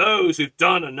saves those who've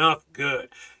done enough good.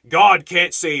 God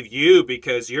can't save you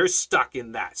because you're stuck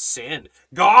in that sin.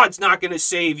 God's not going to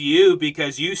save you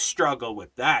because you struggle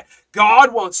with that.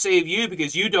 God won't save you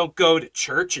because you don't go to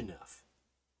church enough.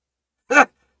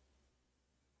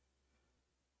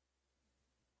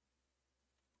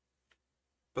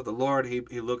 But the Lord, he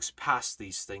looks past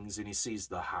these things and he sees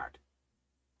the heart.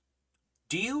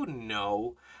 Do you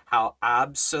know how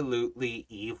absolutely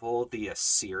evil the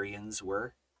Assyrians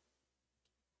were?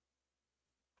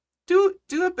 Do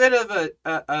a bit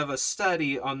of a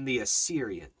study on the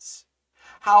Assyrians.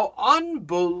 How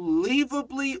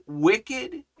unbelievably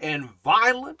wicked and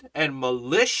violent and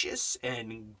malicious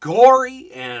and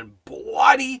gory and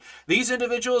bloody these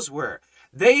individuals were.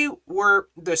 They were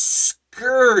the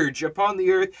scourge upon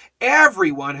the earth.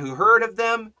 Everyone who heard of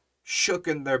them shook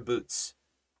in their boots.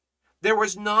 There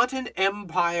was not an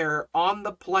empire on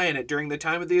the planet during the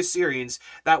time of the Assyrians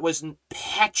that was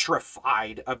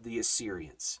petrified of the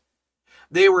Assyrians.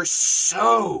 They were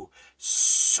so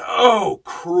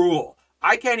cruel.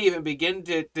 I can't even begin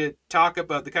to talk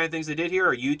about the kind of things they did here,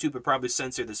 or YouTube would probably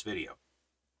censor this video.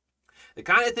 The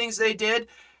kind of things they did,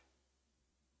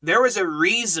 there was a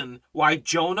reason why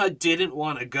Jonah didn't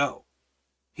want to go.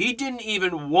 He didn't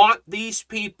even want these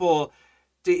people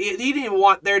he didn't even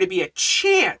want there to be a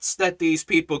chance that these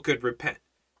people could repent,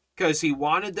 because he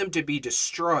wanted them to be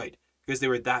destroyed because they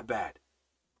were that bad.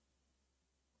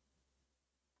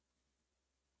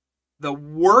 The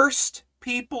worst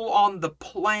people on the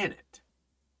planet.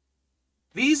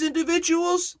 These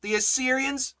individuals, the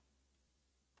Assyrians,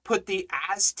 put the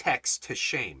Aztecs to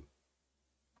shame.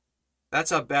 That's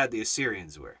how bad the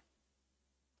Assyrians were.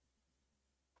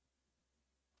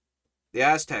 The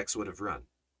Aztecs would have run.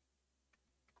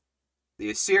 The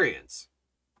Assyrians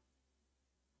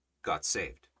got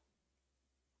saved.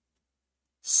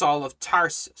 Saul of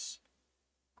Tarsus,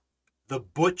 the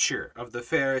butcher of the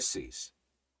Pharisees,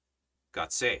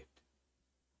 got saved.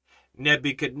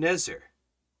 Nebuchadnezzar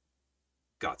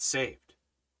got saved.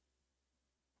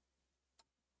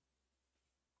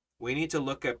 We need to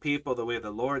look at people the way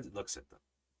the Lord looks at them.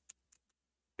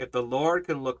 If the Lord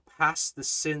can look past the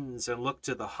sins and look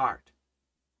to the heart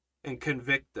and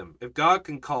convict them, if God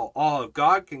can call all, if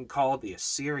God can call the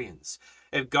Assyrians,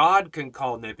 if God can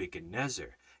call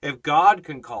Nebuchadnezzar, if God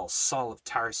can call Saul of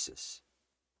Tarsus,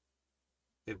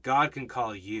 if God can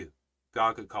call you,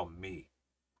 God could call me.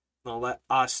 Now let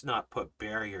us not put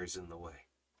barriers in the way.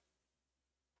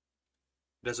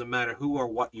 It doesn't matter who or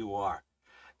what you are.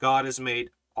 God has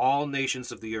made all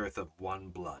nations of the earth of one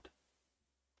blood.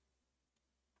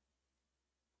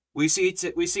 We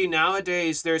see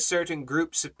nowadays there are certain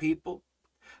groups of people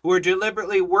who are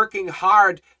deliberately working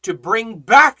hard to bring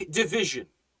back division,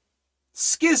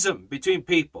 schism between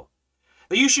people.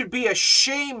 That you should be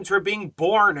ashamed for being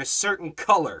born a certain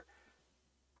color.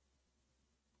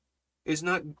 Is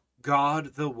not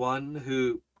God the one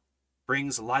who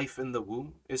brings life in the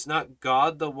womb? Is not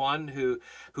God the one who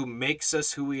makes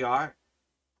us who we are?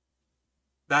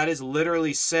 That is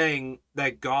literally saying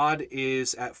that God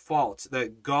is at fault,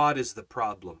 that God is the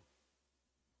problem.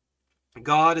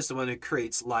 God is the one who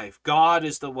creates life. God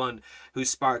is the one who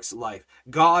sparks life.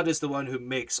 God is the one who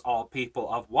makes all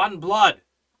people of one blood.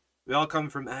 We all come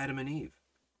from Adam and Eve.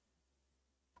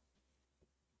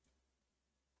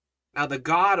 Now the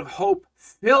God of hope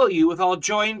fill you with all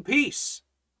joy and peace.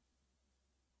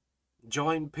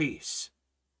 Joy and peace.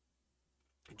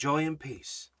 Joy and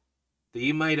peace. That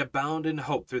ye might abound in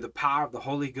hope through the power of the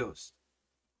Holy Ghost.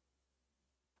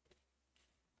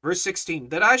 Verse 16,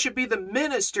 that I should be the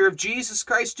minister of Jesus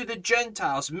Christ to the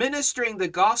Gentiles, ministering the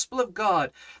gospel of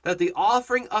God, that the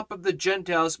offering up of the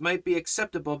Gentiles might be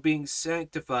acceptable, being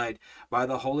sanctified by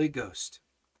the Holy Ghost.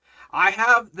 I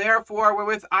have therefore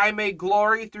wherewith I may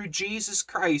glory through Jesus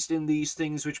Christ in these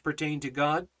things which pertain to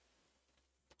God.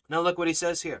 Now look what he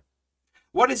says here.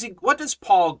 What does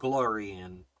Paul glory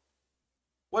in?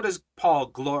 What does Paul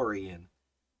glory in?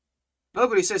 Look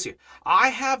what he says here. I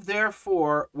have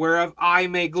therefore whereof I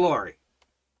may glory.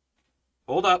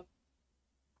 Hold up.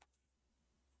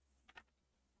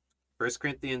 1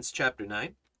 Corinthians chapter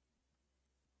 9.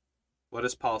 What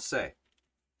does Paul say?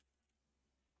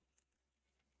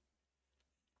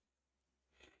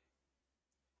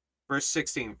 Verse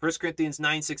 16. 1 Corinthians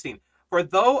 9:16. For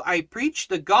though I preach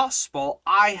the gospel,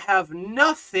 I have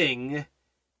nothing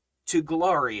to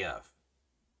glory of.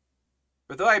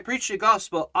 For though I preach the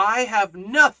gospel, I have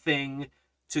nothing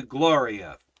to glory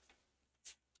of.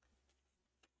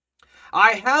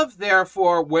 I have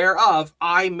therefore whereof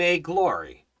I may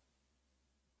glory.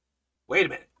 Wait a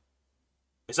minute.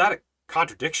 Is that a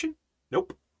contradiction?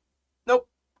 Nope. Nope.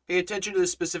 Pay attention to the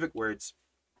specific words.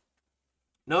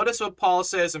 Notice what Paul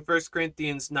says in 1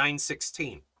 Corinthians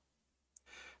 9:16.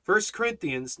 1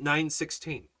 Corinthians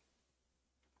 9:16.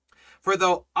 For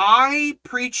though I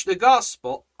preach the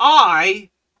gospel,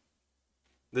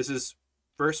 this is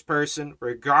first person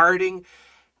regarding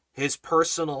his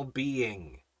personal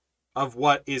being, of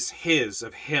what is his,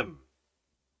 of him.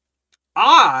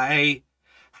 I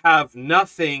have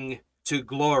nothing to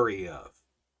glory of.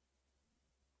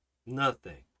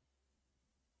 Nothing.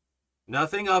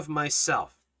 Nothing of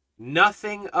myself.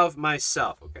 Nothing of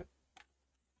myself. Okay.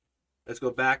 Let's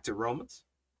go back to Romans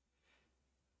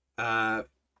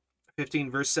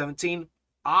 15 verse 17.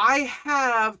 I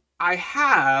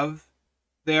have,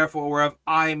 therefore, whereof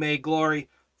I may glory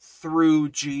through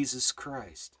Jesus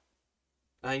Christ.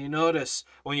 Now you notice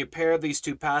when you pair these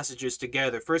two passages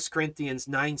together, 1 Corinthians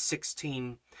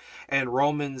 9:16 and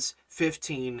Romans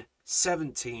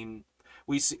 15:17,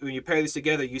 when you pair these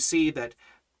together, you see that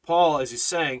Paul, as he's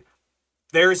saying,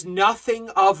 there's nothing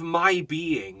of my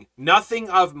being, nothing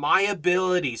of my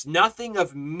abilities, nothing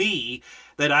of me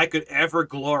that I could ever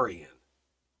glory in.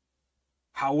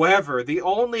 However, the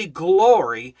only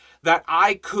glory that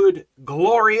I could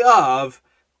glory of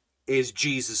is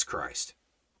Jesus Christ.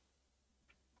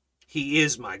 He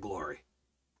is my glory.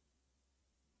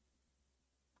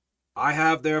 I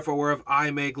have therefore whereof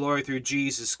I may glory through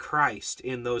Jesus Christ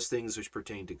in those things which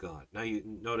pertain to God. Now you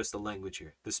notice the language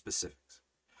here, the specifics.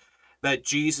 That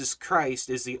Jesus Christ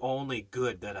is the only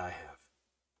good that I have.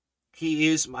 He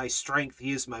is my strength.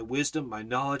 He is my wisdom, my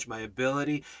knowledge, my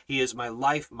ability. He is my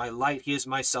life, my light. He is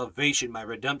my salvation, my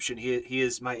redemption. He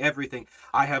is my everything.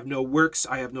 I have no works.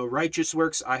 I have no righteous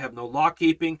works. I have no law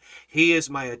keeping. He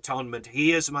is my atonement.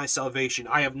 He is my salvation.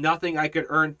 I have nothing I could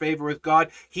earn favor with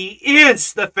God. He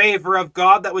is the favor of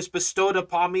God that was bestowed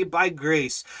upon me by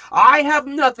grace. I have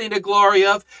nothing to glory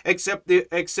of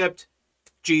except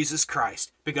Jesus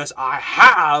Christ, because I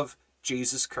have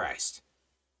Jesus Christ.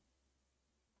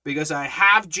 Because I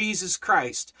have Jesus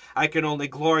Christ, I can only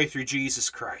glory through Jesus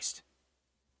Christ.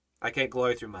 I can't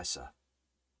glory through myself.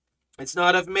 It's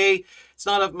not of me. It's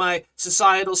not of my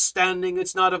societal standing.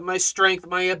 It's not of my strength,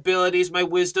 my abilities, my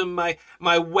wisdom, my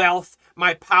wealth,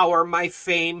 my power, my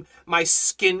fame, my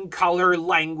skin color,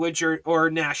 language, or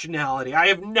nationality. I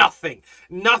have nothing.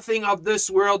 Nothing of this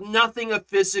world, nothing of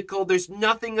physical. There's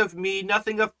nothing of me,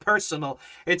 nothing of personal.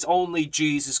 It's only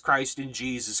Jesus Christ and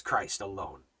Jesus Christ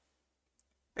alone.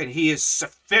 And he is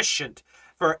sufficient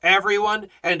for everyone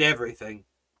and everything.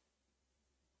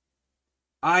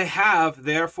 I have,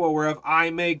 therefore, whereof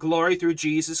I may glory through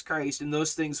Jesus Christ in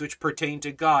those things which pertain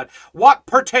to God. What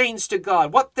pertains to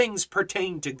God? What things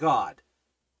pertain to God?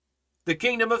 The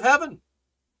kingdom of heaven,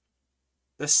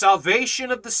 the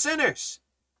salvation of the sinners,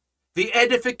 the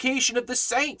edification of the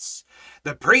saints,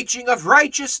 the preaching of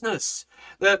righteousness,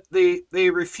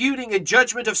 the refuting and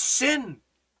judgment of sin.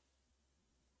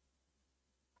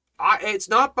 It's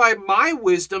not by my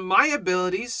wisdom, my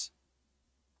abilities.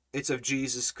 It's of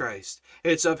Jesus Christ.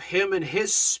 It's of him and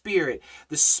his Spirit,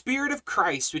 the Spirit of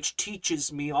Christ, which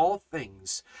teaches me all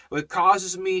things, what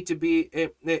causes me to be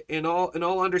in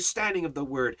all understanding of the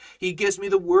word. He gives me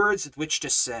the words with which to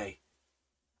say.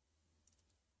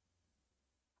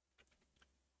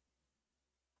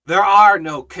 There are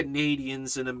no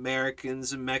Canadians and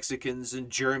Americans and Mexicans and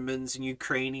Germans and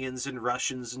Ukrainians and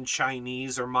Russians and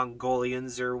Chinese or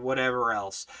Mongolians or whatever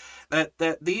else. That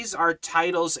these are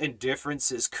titles and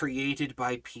differences created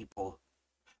by people.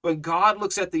 When God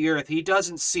looks at the earth, he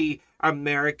doesn't see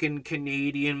American,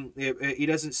 Canadian, he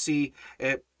doesn't see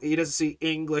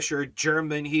English or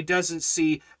German, he doesn't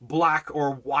see black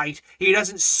or white, he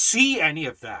doesn't see any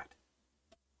of that.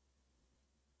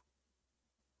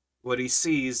 What he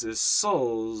sees is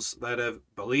souls that have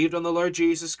believed on the Lord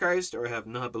Jesus Christ or have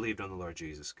not believed on the Lord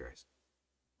Jesus Christ.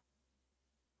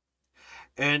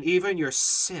 And even your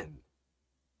sin.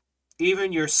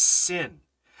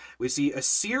 We see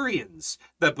Assyrians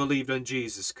that believed on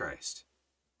Jesus Christ.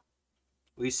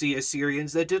 We see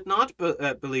Assyrians that did not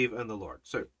believe on the Lord.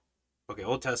 So, okay,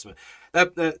 Old Testament.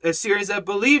 Assyrians that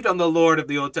believed on the Lord of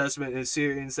the Old Testament and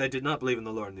Assyrians that did not believe in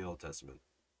the Lord in the Old Testament.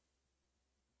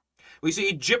 We see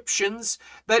Egyptians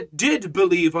that did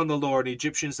believe on the Lord and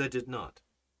Egyptians that did not.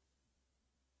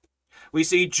 We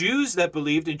see Jews that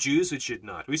believed and Jews which did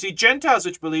not. We see Gentiles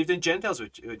which believed and Gentiles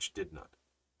which did not.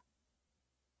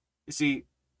 You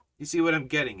see what I'm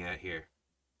getting at here?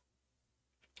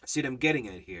 See what I'm getting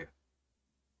at here?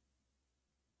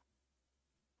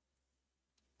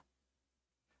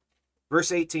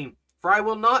 Verse 18. For I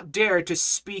will not dare to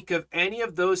speak of any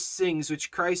of those things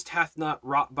which Christ hath not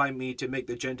wrought by me to make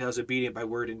the Gentiles obedient by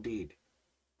word and deed.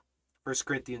 1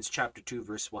 Corinthians chapter 2,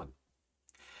 verse 1.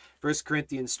 1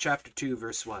 Corinthians chapter 2,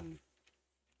 verse 1.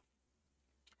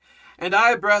 And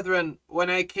I, brethren,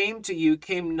 when I came to you,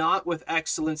 came not with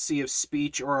excellency of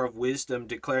speech or of wisdom,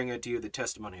 declaring unto you the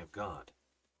testimony of God.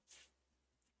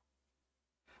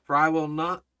 For I will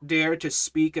not dare to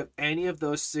speak of any of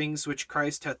those things which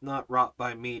Christ hath not wrought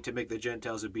by me to make the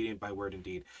Gentiles obedient by word and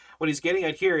deed. What he's getting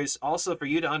at here is also for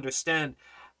you to understand,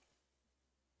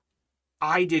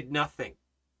 I did nothing.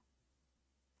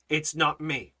 It's not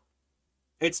me.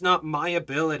 It's not my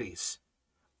abilities.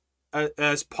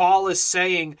 As Paul is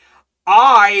saying,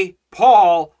 I,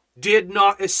 Paul, did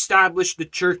not establish the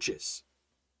churches.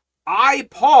 I,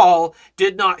 Paul,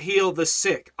 did not heal the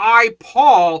sick. I,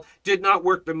 Paul, did not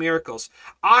work the miracles.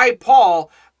 I,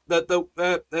 Paul,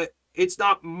 it's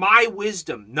not my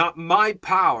wisdom, not my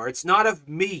power. It's not of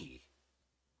me.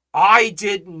 I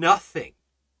did nothing.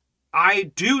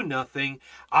 I do nothing.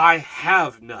 I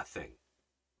have nothing.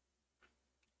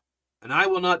 And I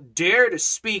will not dare to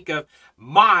speak of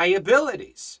my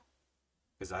abilities,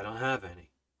 because I don't have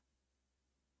any.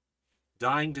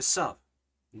 Dying to self.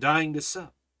 Dying to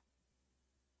self.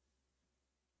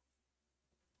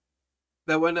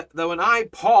 That when I,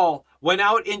 Paul, went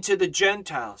out into the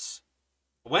Gentiles,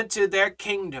 went to their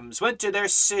kingdoms, went to their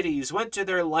cities, went to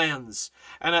their lands,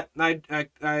 and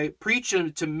I preached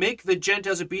them to make the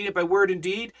Gentiles obedient by word and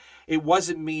deed, it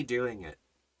wasn't me doing it.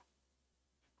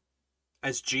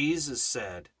 As Jesus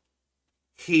said,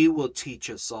 He will teach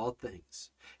us all things.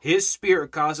 His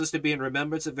Spirit causes us to be in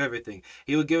remembrance of everything.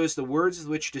 He will give us the words with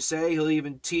which to say. He'll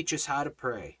even teach us how to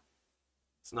pray.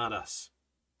 It's not us.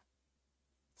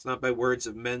 It's not by words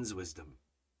of men's wisdom.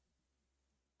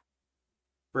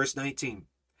 Verse 19.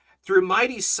 Through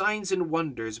mighty signs and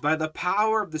wonders, by the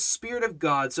power of the Spirit of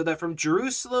God, so that from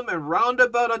Jerusalem and round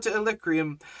about unto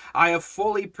Illyricum, I have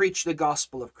fully preached the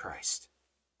gospel of Christ.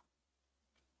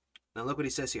 Now look what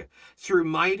he says here. Through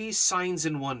mighty signs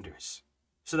and wonders,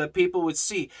 so that people would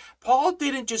see. Paul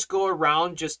didn't just go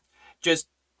around just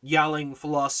yelling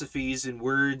philosophies and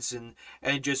words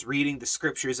and just reading the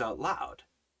scriptures out loud.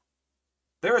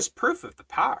 There is proof of the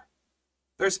power.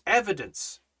 There's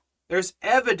evidence. There's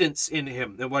evidence in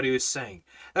him in what he was saying.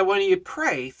 That when you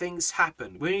pray, things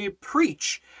happen. When you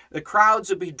preach, the crowds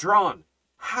will be drawn.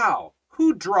 How?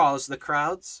 Who draws the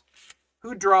crowds?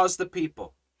 Who draws the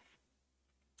people?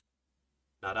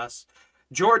 Not us.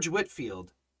 George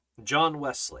Whitefield, John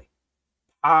Wesley,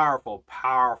 powerful,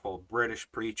 powerful British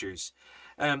preachers.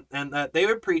 And they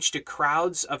would preach to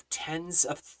crowds of tens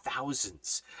of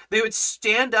thousands. They would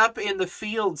stand up in the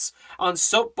fields on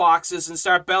soapboxes and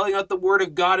start belling out the word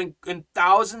of God, and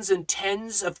thousands and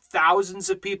tens of thousands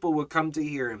of people would come to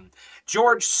hear him.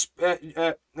 George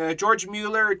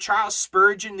Mueller, Charles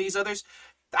Spurgeon, these others,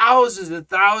 thousands and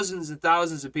thousands and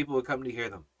thousands of people would come to hear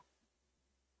them.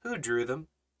 Who drew them?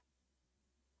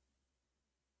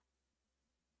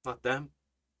 Not them.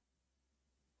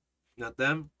 Not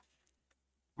them.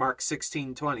 Mark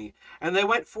 16:20. And they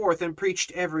went forth and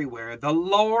preached everywhere, the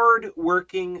Lord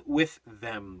working with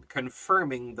them,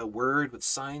 confirming the word with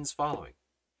signs following.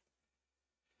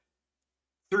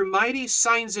 Through mighty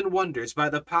signs and wonders, by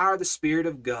the power of the Spirit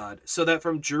of God, so that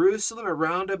from Jerusalem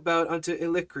around about unto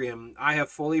Illyricum, I have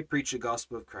fully preached the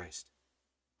gospel of Christ.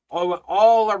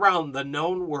 All around the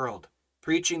known world,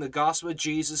 preaching the gospel of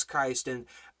Jesus Christ, and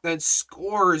then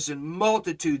scores and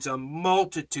multitudes on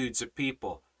multitudes of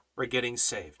people were getting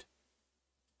saved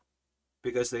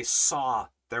because they saw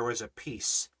there was a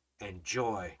peace and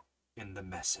joy in the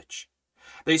message.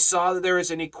 They saw that there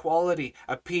was an equality,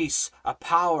 a peace, a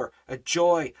power, a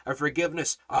joy, a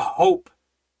forgiveness, a hope.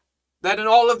 That in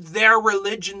all of their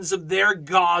religions, of their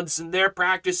gods and their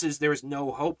practices, there is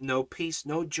no hope, no peace,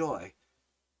 no joy.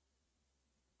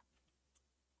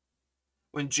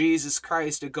 When Jesus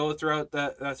Christ would go throughout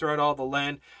all the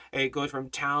land, he'd go from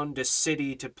town to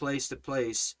city to place,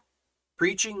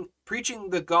 preaching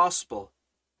the gospel,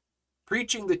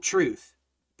 preaching the truth.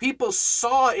 People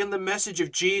saw in the message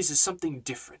of Jesus something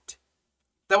different.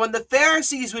 That when the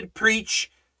Pharisees would preach,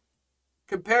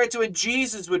 compared to when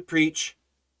Jesus would preach,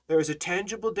 there was a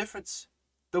tangible difference.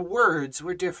 The words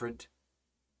were different.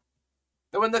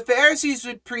 That when the Pharisees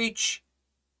would preach,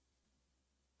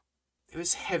 it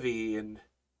was heavy and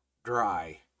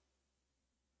dry.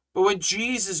 But when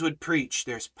Jesus would preach,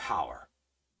 there's power.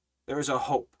 There is a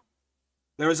hope.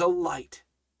 There is a light.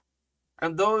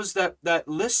 And those that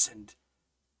listened,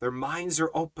 their minds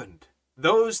are opened.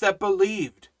 Those that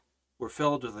believed were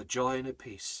filled with a joy and a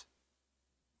peace,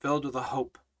 filled with a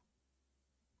hope.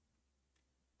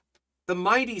 The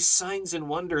mighty signs and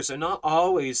wonders are not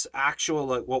always actual,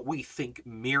 like what we think,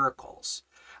 miracles,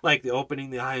 like the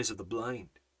opening the eyes of the blind.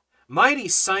 Mighty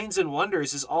signs and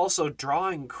wonders is also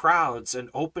drawing crowds and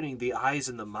opening the eyes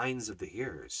and the minds of the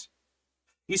hearers.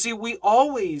 You see, we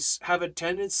always have a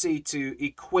tendency to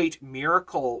equate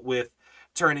miracle with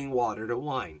turning water to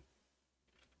wine,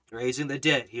 raising the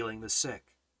dead, healing the sick.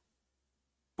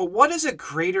 But what is a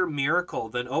greater miracle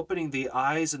than opening the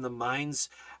eyes and the minds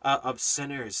of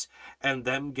sinners and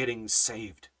them getting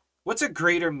saved? What's a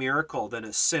greater miracle than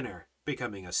a sinner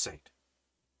becoming a saint?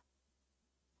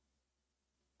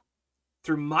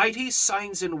 Through mighty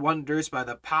signs and wonders by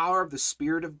the power of the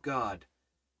Spirit of God,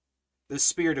 the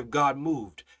Spirit of God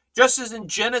moved. Just as in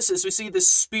Genesis, we see the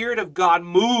Spirit of God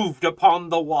moved upon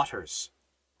the waters.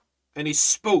 And he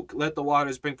spoke, let the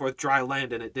waters bring forth dry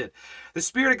land, and it did. The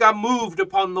Spirit of God moved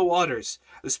upon the waters.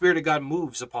 The Spirit of God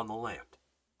moves upon the land.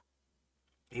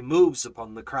 He moves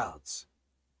upon the crowds.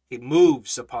 He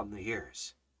moves upon the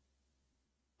ears.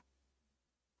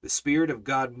 The Spirit of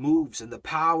God moves, and the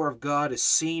power of God is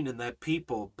seen in that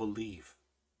people believe.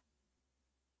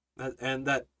 And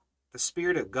that the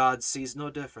Spirit of God sees no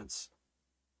difference.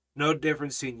 No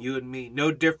difference in you and me.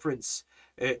 No difference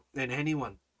in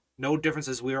anyone. No difference,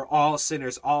 as we are all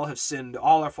sinners. All have sinned.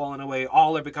 All are fallen away.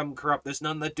 All are become corrupt. There's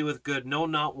none that doeth good. No,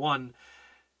 not one.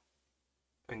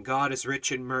 And God is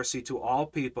rich in mercy to all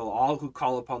people. All who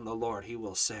call upon the Lord, he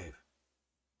will save.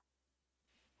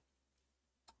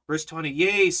 Verse 20,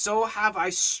 yea, so have I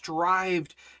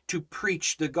strived to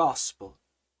preach the gospel.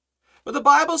 But the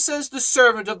Bible says the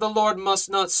servant of the Lord must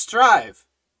not strive.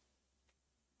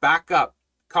 Back up,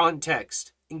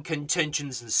 context, in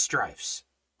contentions and strifes.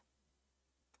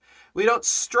 We don't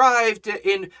strive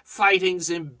in fightings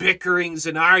and bickerings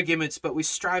and arguments, but we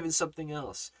strive in something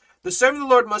else. The servant of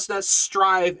the Lord must not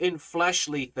strive in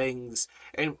fleshly things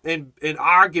and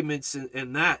arguments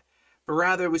and that. But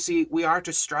rather, we are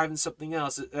to strive in something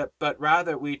else. But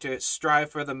rather, we to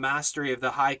strive for the mastery of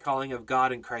the high calling of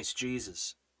God in Christ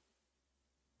Jesus.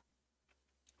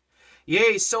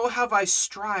 Yea, so have I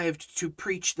strived to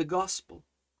preach the gospel.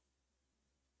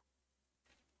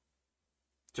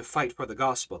 To fight for the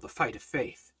gospel, the fight of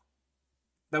faith.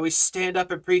 That we stand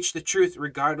up and preach the truth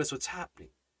regardless what's happening.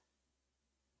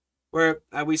 Where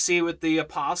we see with the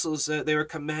apostles, they were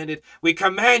commanded, we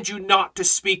command you not to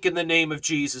speak in the name of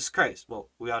Jesus Christ. Well,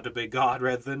 we ought to obey God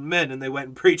rather than men, and they went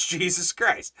and preached Jesus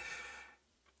Christ.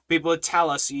 People would tell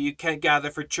us, you can't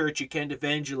gather for church, you can't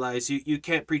evangelize, you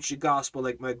can't preach the gospel.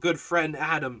 Like my good friend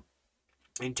Adam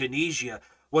in Tunisia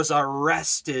was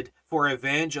arrested for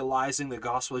evangelizing the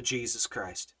gospel of Jesus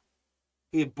Christ.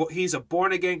 He's a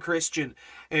born-again Christian,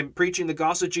 and preaching the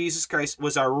gospel of Jesus Christ,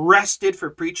 was arrested for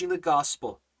preaching the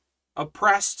gospel.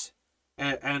 Oppressed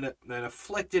and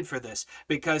afflicted for this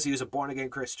because he was a born-again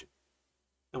Christian.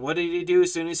 And what did he do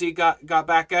as soon as he got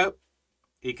back out?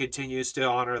 He continues to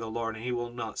honor the Lord, and he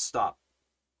will not stop.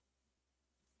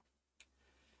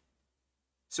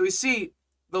 So we see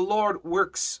the Lord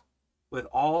works with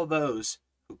all those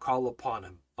who call upon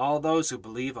him, all those who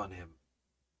believe on him.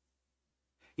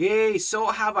 Yea, so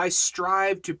have I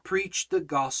strived to preach the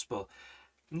gospel.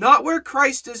 Not where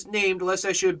Christ is named, lest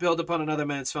I should build upon another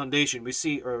man's foundation. We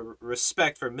see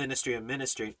respect for ministry and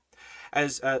ministry.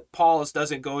 As Paul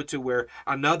doesn't go to where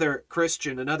another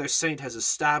Christian, another saint has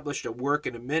established a work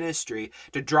and a ministry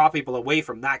to draw people away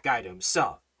from that guy to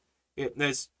himself.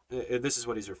 This is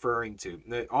what he's referring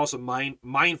to. Also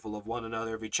mindful of one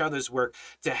another, of each other's work,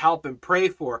 to help and pray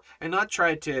for, and not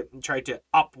try to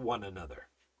up one another.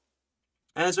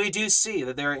 As we do see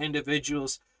that there are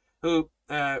individuals who,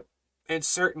 in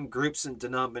certain groups and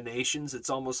denominations, it's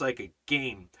almost like a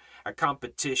game, a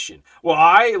competition. Well,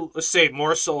 I saved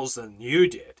more souls than you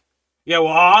did. Yeah,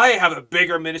 well, I have a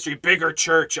bigger ministry, bigger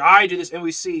church. I do this. And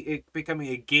we see it becoming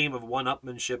a game of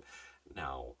one-upmanship.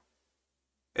 No.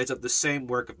 It's of the same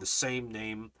work, of the same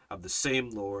name, of the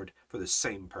same Lord, for the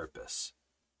same purpose.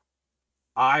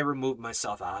 I remove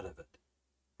myself out of it.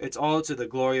 It's all to the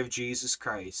glory of Jesus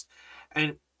Christ.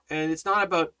 And it's not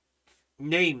about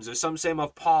names, or some say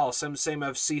of Paul, some say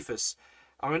of Cephas.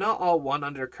 Are we not all one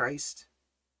under Christ?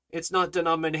 It's not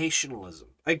denominationalism.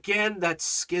 Again, that's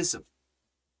schism.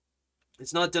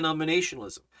 It's not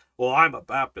denominationalism. Well, I'm a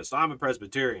Baptist, I'm a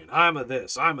Presbyterian, I'm a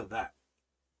this, I'm a that.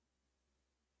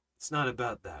 It's not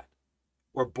about that.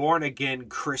 We're born again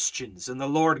Christians in the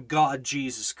Lord God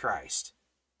Jesus Christ.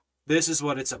 This is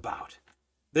what it's about.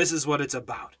 This is what it's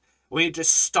about. We need to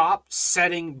stop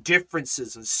setting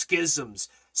differences and schisms.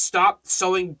 Stop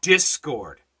sowing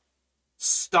discord.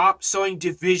 Stop sowing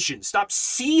division. Stop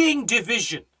seeing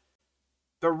division.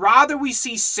 The rather we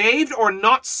see saved or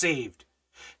not saved,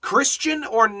 Christian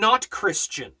or not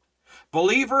Christian,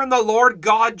 believer in the Lord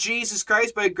God Jesus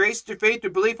Christ by grace through faith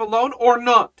through belief alone or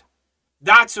not.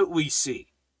 That's what we see.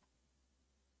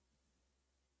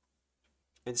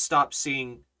 And stop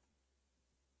seeing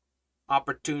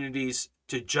opportunities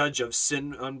to judge of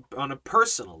sin on a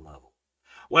personal level.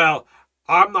 Well,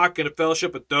 I'm not going to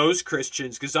fellowship with those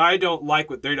Christians because I don't like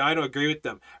what they're doing. I don't agree with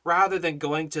them. Rather than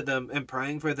going to them and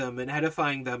praying for them and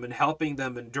edifying them and helping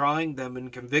them and drawing them and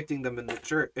convicting them in the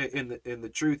church, in the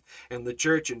truth, in the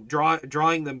church, and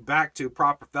drawing them back to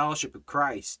proper fellowship with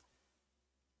Christ.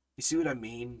 You see what I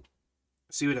mean?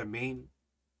 See what I mean?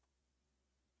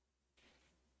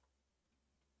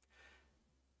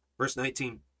 Verse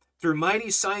 19. Through mighty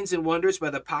signs and wonders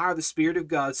by the power of the Spirit of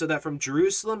God, so that from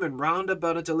Jerusalem and round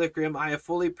about unto Illyricum I have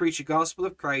fully preached the gospel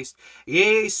of Christ.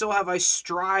 Yea, so have I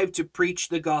strived to preach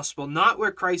the gospel, not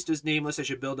where Christ is nameless, I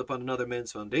should build upon another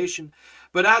man's foundation.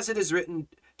 But as it is written,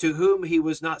 to whom he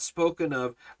was not spoken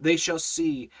of, they shall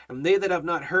see, and they that have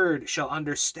not heard shall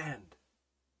understand.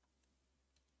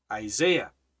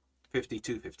 Isaiah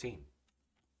 52:15.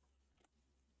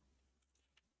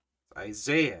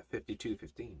 Isaiah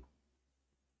 52:15.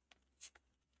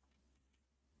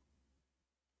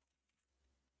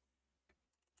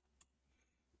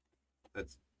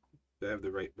 Do I have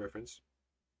the right reference?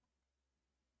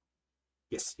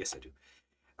 Yes, I do.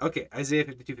 Okay, Isaiah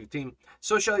 52:15.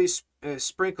 So shall he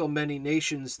sprinkle many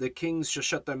nations, the kings shall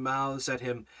shut their mouths at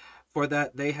him, for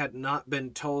that they had not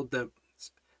been told them.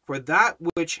 For that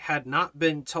which had not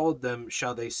been told them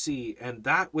shall they see, and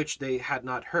that which they had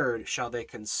not heard shall they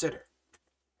consider.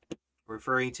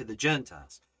 Referring to the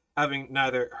Gentiles, having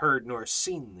neither heard nor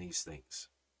seen these things.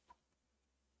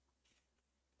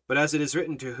 But as it is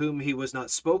written, to whom he was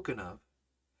not spoken of,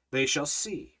 they shall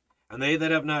see, and they that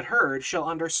have not heard shall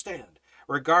understand,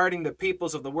 regarding the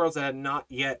peoples of the world that had not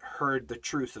yet heard the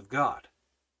truth of God.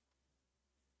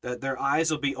 That their eyes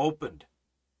will be opened,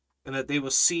 and that they will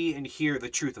see and hear the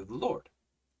truth of the Lord.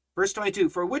 Verse 22,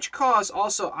 for which cause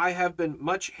also I have been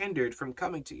much hindered from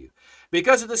coming to you.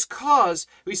 Because of this cause,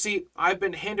 we see, I've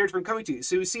been hindered from coming to you.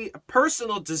 So we see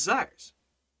personal desires.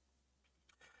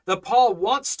 That Paul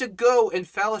wants to go and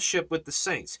fellowship with the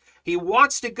saints. He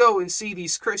wants to go and see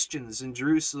these Christians in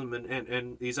Jerusalem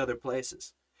and these other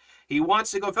places. He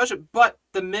wants to go fellowship, but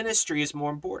the ministry is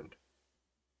more important.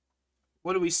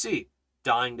 What do we see?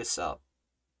 Dying to self.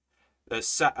 The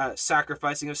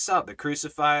sacrificing of self, the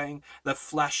crucifying the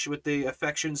flesh with the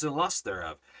affections and lust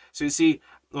thereof. So you see,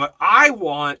 what I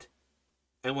want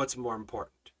and what's more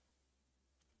important.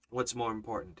 What's more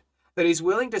important? That he's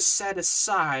willing to set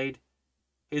aside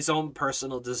his own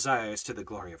personal desires to the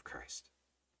glory of Christ.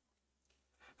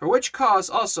 For which cause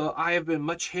also I have been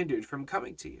much hindered from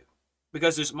coming to you,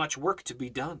 because there's much work to be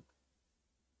done.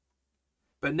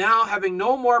 But now, having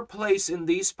no more place in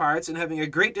these parts, and having a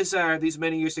great desire these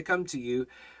many years to come to you,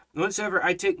 whensoever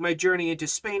I take my journey into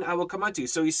Spain, I will come unto you.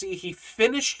 So you see, he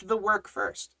finished the work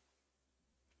first.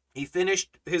 He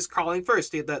finished his calling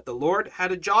first. That the Lord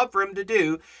had a job for him to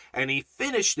do, and he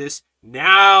finished this.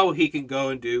 Now he can go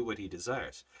and do what he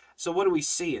desires. So what do we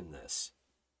see in this?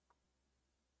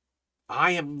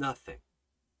 I am nothing.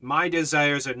 My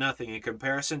desires are nothing in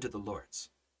comparison to the Lord's.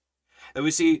 And we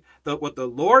see that what the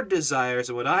Lord desires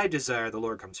and what I desire, the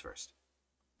Lord comes first.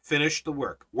 Finish the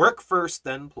work. Work first,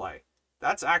 then play.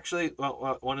 That's actually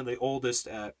one of the oldest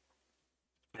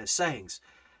sayings.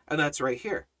 And that's right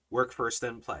here. Work first,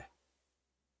 then play.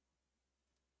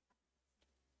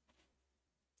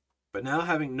 But now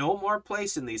having no more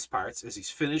place in these parts, as he's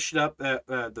finished up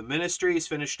the ministry, he's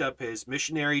finished up his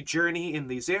missionary journey in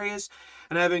these areas,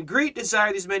 and having great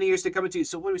desire these many years to come into you.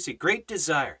 So what do we see? Great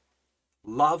desire.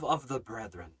 Love of the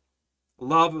brethren.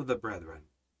 Love of the brethren.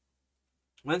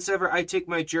 Whensoever I take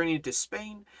my journey into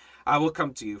Spain, I will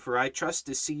come to you, for I trust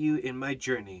to see you in my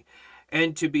journey,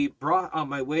 and to be brought on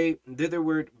my way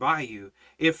thitherward by you,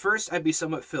 if first I be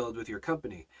somewhat filled with your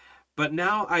company. But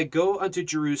now I go unto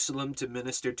Jerusalem to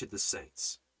minister to the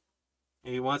saints.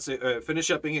 And he wants to finish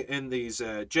up in these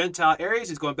Gentile areas.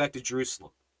 He's going back to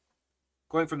Jerusalem.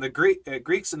 Going from the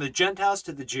Greeks and the Gentiles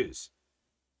to the Jews.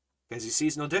 Because he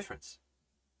sees no difference.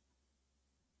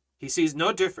 He sees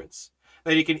no difference.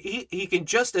 That he can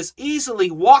just as easily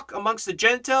walk amongst the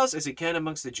Gentiles as he can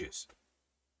amongst the Jews.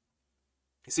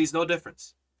 He sees no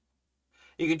difference.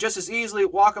 He can just as easily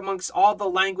walk amongst all the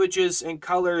languages and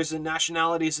colors and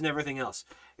nationalities and everything else,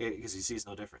 because he sees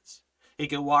no difference. He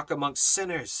can walk amongst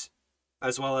sinners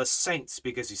as well as saints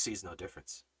because he sees no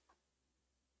difference.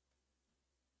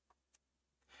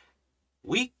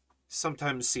 We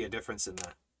sometimes see a difference in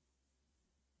that.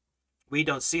 We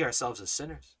don't see ourselves as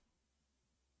sinners.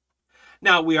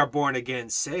 Now, we are born again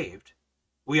saved.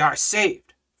 We are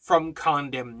saved from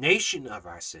condemnation of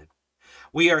our sin.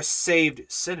 We are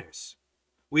saved sinners.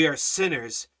 We are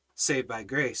sinners saved by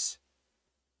grace.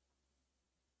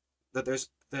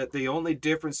 That the only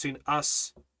difference between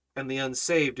us and the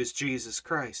unsaved is Jesus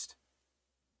Christ.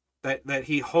 That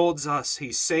he holds us,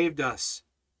 he saved us.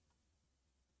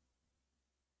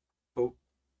 But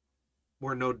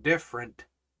we're no different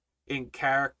in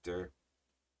character.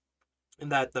 And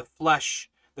that the flesh,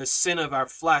 the sin of our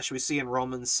flesh, we see in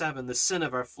Romans 7, the sin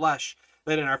of our flesh,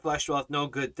 that in our flesh dwelleth no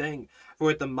good thing. For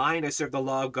with the mind I serve the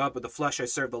law of God, but the flesh I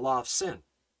serve the law of sin.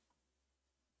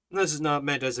 And this is not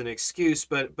meant as an excuse,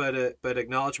 but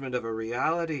acknowledgement of a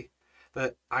reality.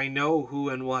 That I know who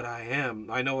and what I am.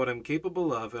 I know what I'm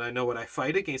capable of, and I know what I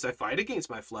fight against. I fight against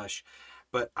my flesh.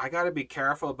 But I got to be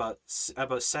careful about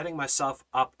setting myself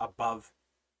up above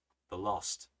the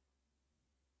lost.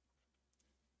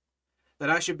 That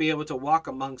I should be able to walk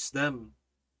amongst them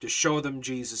to show them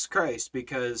Jesus Christ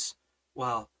because,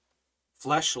 well,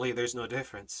 fleshly, there's no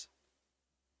difference.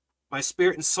 My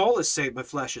spirit and soul is saved, my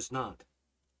flesh is not.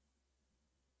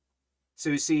 So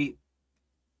you see,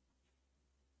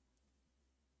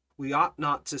 we ought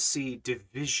not to see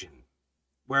division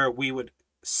where we would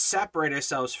separate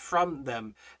ourselves from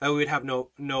them, that we would have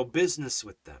no business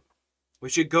with them. We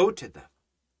should go to them.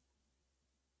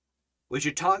 We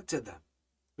should talk to them.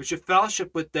 We should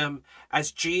fellowship with them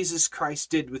as Jesus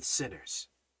Christ did with sinners.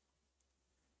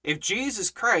 If Jesus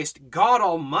Christ, God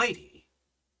Almighty,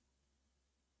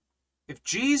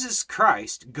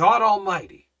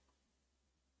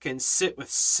 can sit with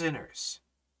sinners,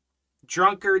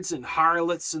 drunkards and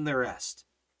harlots and the rest,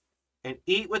 and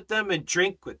eat with them and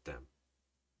drink with them,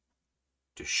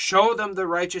 to show them the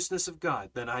righteousness of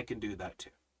God, then I can do that too.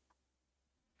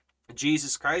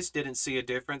 Jesus Christ didn't see a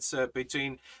difference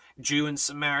between Jew and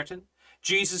Samaritan.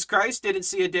 Jesus Christ didn't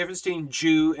see a difference between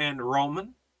Jew and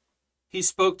Roman. He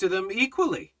spoke to them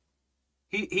equally.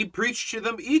 He preached to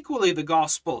them equally the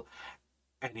gospel,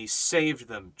 and he saved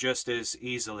them just as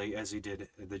easily as he did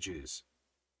the Jews.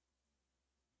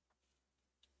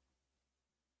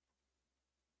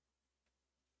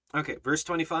 Okay, verse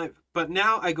 25. But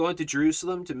now I go unto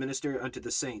Jerusalem to minister unto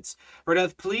the saints. For it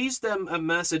hath pleased them of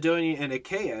Macedonia and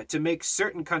Achaia to make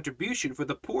certain contribution for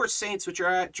the poor saints which are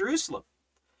at Jerusalem.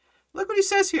 Look what he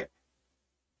says here.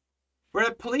 For it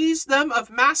hath pleased them of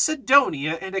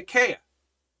Macedonia and Achaia.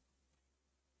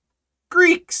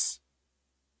 Greeks,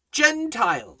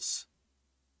 Gentiles,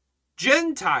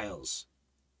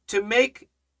 to make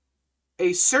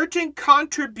a certain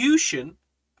contribution,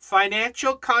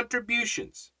 financial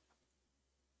contributions,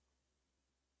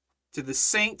 to the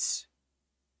saints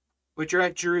which are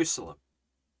at Jerusalem.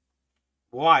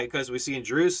 Why? Because we see in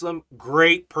Jerusalem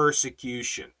great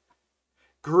persecution.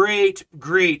 Great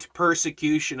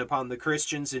persecution upon the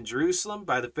Christians in Jerusalem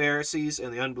by the Pharisees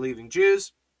and the unbelieving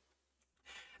Jews.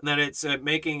 And that it's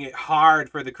making it hard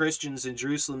for the Christians in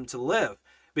Jerusalem to live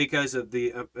because of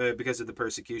the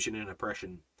persecution and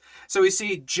oppression. So we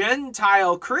see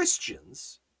Gentile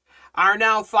Christians are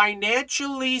now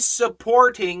financially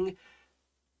supporting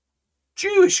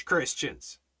Jewish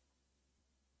Christians.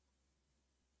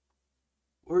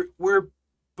 Where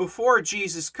before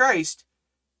Jesus Christ,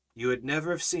 you would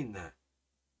never have seen that.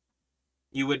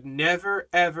 You would never,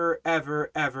 ever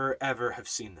have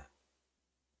seen that.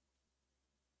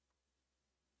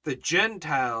 The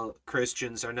Gentile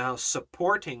Christians are now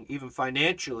supporting, even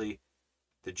financially,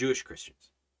 the Jewish Christians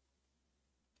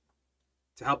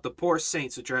to help the poor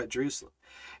saints which are at Jerusalem.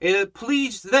 It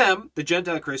pleased them, the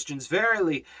Gentile Christians,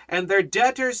 verily, and their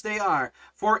debtors they are.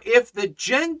 For if the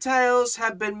Gentiles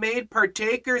have been made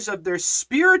partakers of their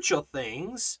spiritual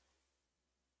things,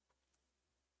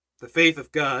 the faith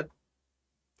of God,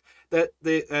 that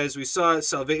as we saw,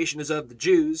 salvation is of the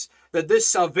Jews, that this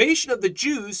salvation of the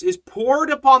Jews is poured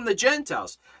upon the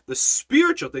Gentiles. The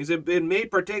spiritual things have been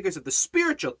made partakers of the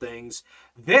spiritual things.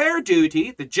 Their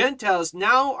duty, the Gentiles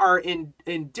now are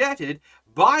indebted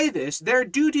by this. Their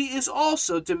duty is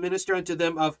also to minister unto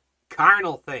them of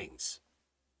carnal things.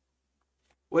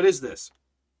 What is this?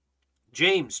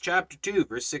 James chapter 2,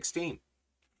 verse 16.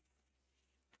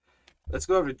 Let's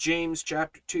go over to James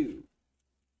chapter 2.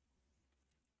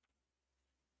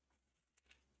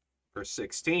 Verse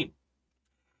 16.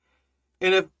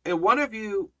 And one of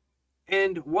you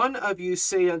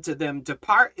say unto them,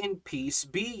 Depart in peace,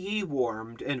 be ye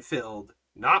warmed and filled,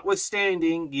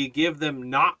 Notwithstanding, ye give them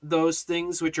not those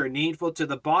things which are needful to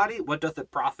the body. What doth it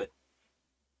profit?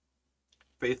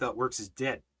 Faith without works is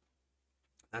dead.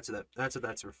 That's what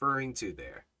that's referring to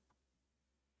there.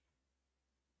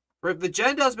 For if the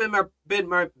Gentiles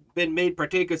been made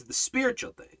partakers of the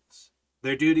spiritual things,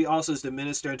 their duty also is to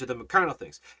minister unto them of carnal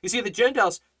things. You see, the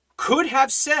Gentiles could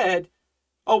have said,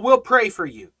 oh, we'll pray for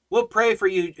you. We'll pray for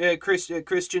you,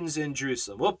 Christians in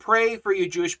Jerusalem. We'll pray for you,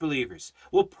 Jewish believers.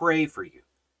 We'll pray for you.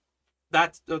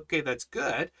 That's okay. That's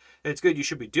good. It's good. You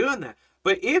should be doing that.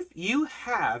 But if you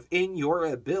have in your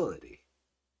ability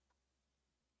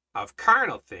of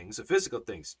carnal things, of physical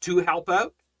things, to help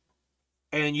out,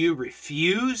 and you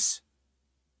refuse,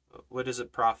 what does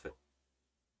it profit?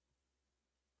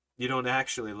 You don't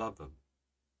actually love them.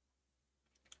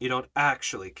 You don't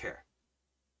actually care.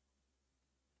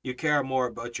 You care more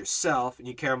about yourself, and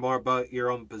you care more about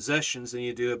your own possessions than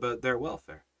you do about their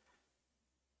welfare.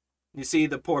 You see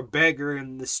the poor beggar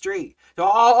in the street. So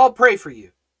I'll pray for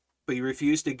you. But you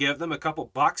refuse to give them a couple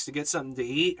bucks to get something to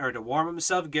eat or to warm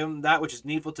himself, give him that which is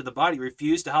needful to the body. You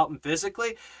refuse to help him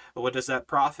physically. But what does that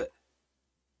profit?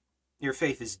 Your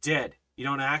faith is dead. You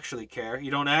don't actually care. You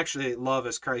don't actually love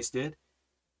as Christ did.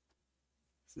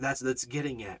 That's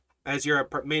getting at. As you're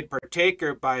made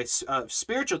partaker by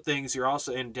spiritual things, you're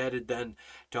also indebted then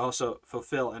to also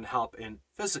fulfill and help in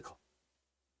physical.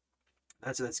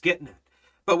 That's what that's getting at.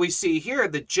 But we see here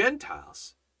the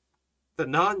Gentiles, the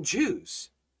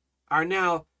non-Jews, are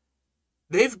now,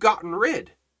 they've gotten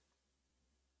rid.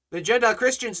 The Gentile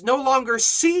Christians no longer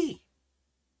see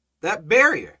that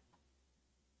barrier.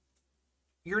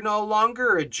 You're no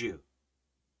longer a Jew.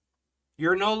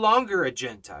 You're no longer a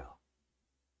Gentile.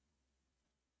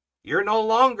 You're no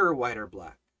longer white or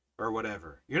black or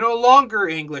whatever. You're no longer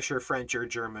English or French or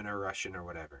German or Russian or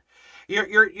whatever.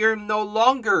 You're no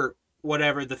longer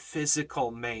whatever the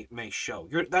physical may show.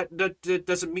 That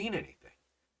doesn't mean anything.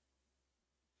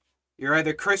 You're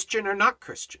either Christian or not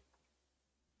Christian.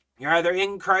 You're either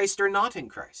in Christ or not in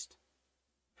Christ.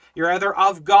 You're either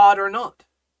of God or not.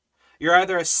 You're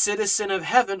either a citizen of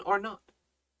heaven or not.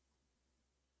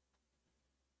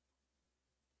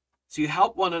 So you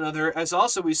help one another, as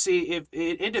also we see if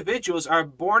individuals are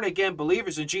born again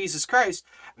believers in Jesus Christ,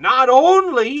 not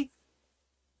only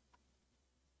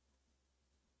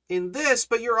in this,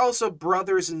 but you're also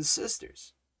brothers and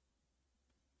sisters.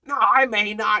 Now, I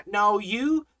may not know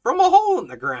you from a hole in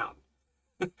the ground.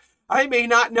 I may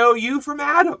not know you from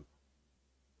Adam.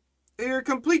 You're a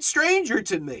complete stranger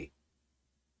to me.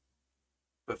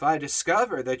 But if I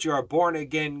discover that you're a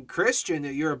born-again Christian,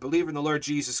 that you're a believer in the Lord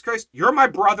Jesus Christ, you're my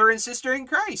brother and sister in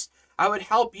Christ. I would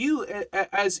help you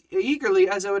as eagerly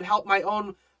as I would help my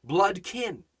own blood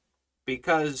kin,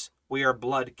 because we are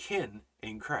blood kin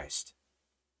in Christ.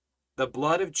 The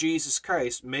blood of Jesus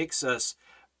Christ makes us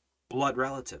blood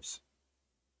relatives.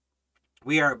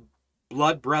 We are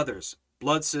blood brothers,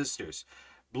 blood sisters,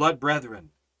 blood brethren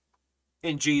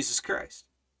in Jesus Christ.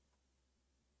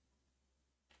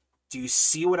 Do you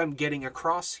see what I'm getting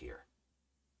across here?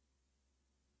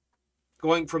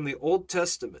 Going from the Old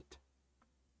Testament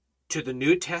to the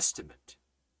New Testament,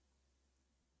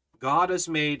 God has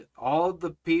made all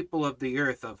the people of the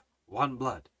earth of one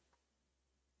blood.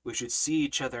 We should see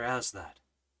each other as that.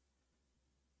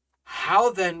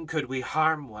 How then could we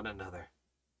harm one another?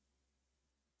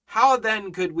 How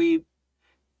then could we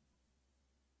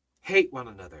hate one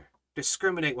another,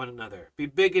 discriminate one another, be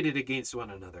bigoted against one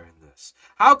another in this?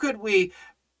 How could we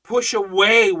push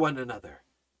away one another,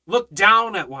 look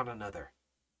down at one another?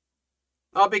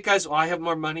 All because I have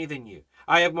more money than you.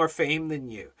 I have more fame than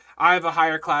you. I have a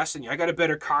higher class than you. I got a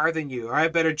better car than you. Or I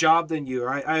have a better job than you.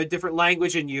 Or I have a different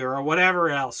language than you. Or whatever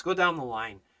else. Go down the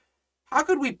line. How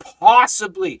could we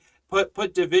possibly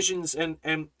put divisions and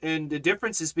the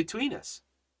differences between us?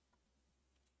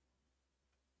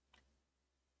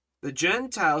 The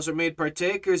Gentiles are made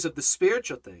partakers of the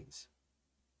spiritual things.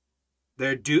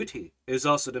 Their duty is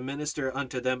also to minister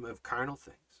unto them of carnal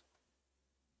things.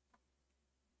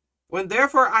 When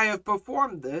therefore I have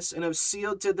performed this, and have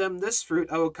sealed to them this fruit,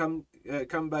 I will come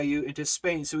by you into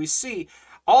Spain. So we see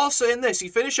also in this, you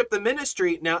finish up the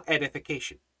ministry, now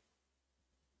edification.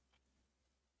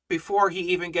 Before he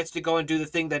even gets to go and do the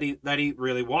thing that he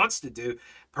really wants to do,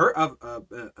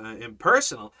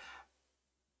 impersonal,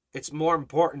 it's more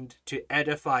important to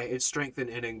edify and strengthen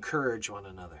and encourage one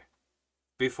another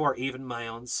before even my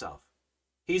own self.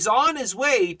 He's on his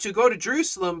way to go to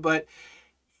Jerusalem, but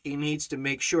he needs to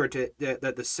make sure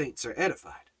that the saints are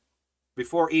edified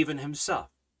before even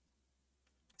himself.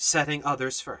 Setting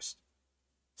others first.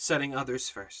 Setting others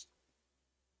first.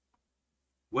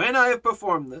 When I have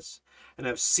performed this, and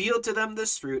have sealed to them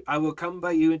this fruit, I will come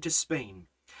by you into Spain.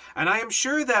 And I am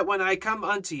sure that when I come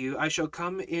unto you, I shall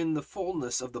come in the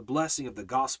fullness of the blessing of the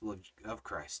gospel of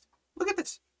Christ. Look at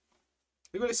this.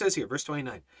 Look what it says here, verse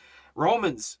 29.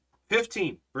 Romans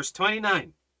 15, verse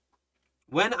 29.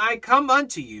 When I come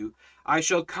unto you, I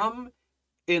shall come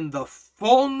in the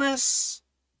fullness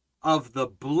of the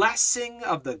blessing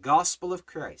of the gospel of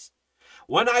Christ.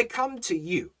 When I come to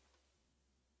you,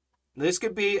 this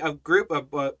could be a group of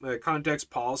context.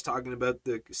 Paul's talking about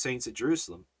the saints at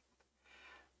Jerusalem.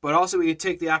 But also we can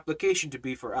take the application to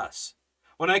be for us.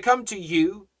 When I come to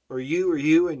you, or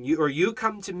you, and you, or you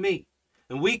come to me,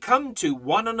 and we come to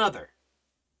one another,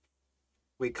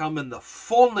 we come in the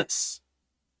fullness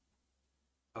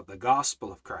of the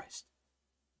gospel of Christ.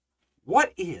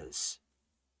 What is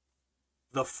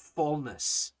the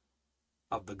fullness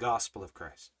of the gospel of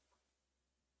Christ?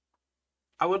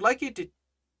 I would like you to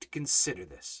consider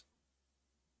this.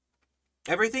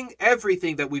 Everything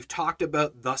that we've talked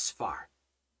about thus far.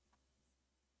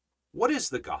 What is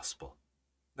the gospel?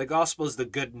 The gospel is the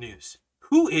good news.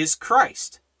 Who is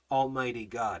Christ, Almighty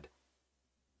God?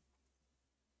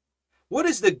 What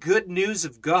is the good news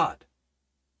of God?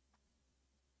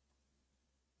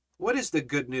 What is the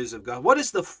good news of God? What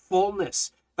is the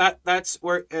fullness? That's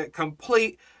where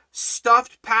complete,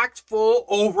 stuffed, packed full,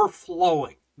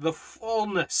 overflowing. The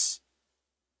fullness.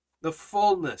 The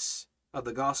fullness of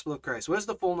the gospel of Christ. What is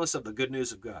the fullness of the good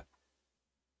news of God?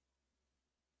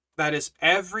 That is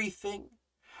everything.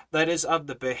 That is of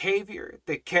the behavior,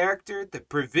 the character, the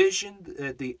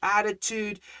provision, the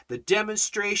attitude, the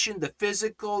demonstration, the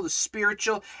physical, the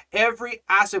spiritual, every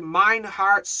aspect, mind,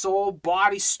 heart, soul,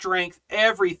 body, strength,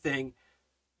 everything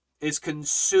is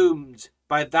consumed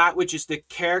by that which is the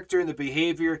character and the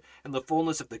behavior and the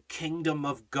fullness of the kingdom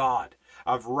of God,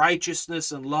 of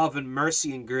righteousness and love and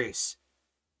mercy and grace.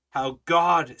 How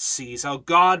God sees, how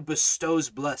God bestows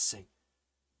blessing.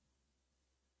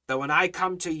 That when I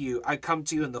come to you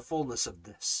in the fullness of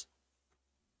this.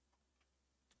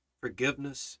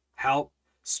 Forgiveness, help,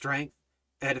 strength,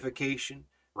 edification,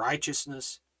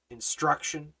 righteousness,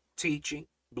 instruction, teaching,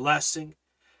 blessing.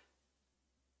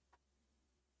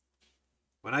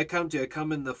 When I come to you, I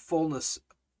come in the fullness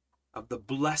of the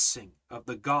blessing of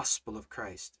the gospel of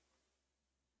Christ.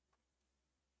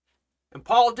 And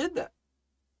Paul did that.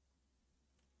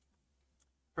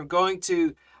 From going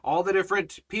to all the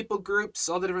different people groups,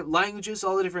 all the different languages,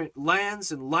 all the different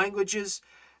lands and languages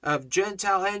of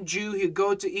Gentile and Jew, he'd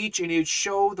go to each and he'd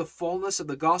show the fullness of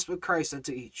the gospel of Christ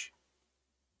unto each.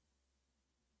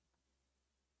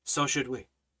 So should we.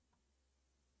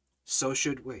 So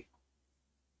should we.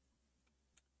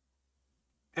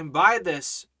 And by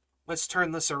this, let's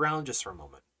turn this around just for a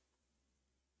moment.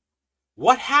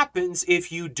 What happens if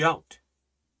you don't?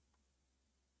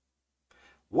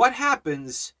 What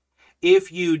happens if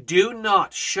you do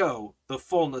not show the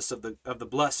fullness of the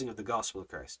blessing of the gospel of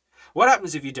Christ? What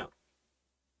happens if you don't?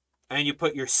 And you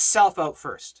put yourself out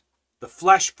first, the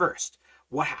flesh first.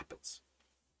 What happens?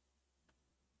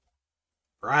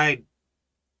 Pride,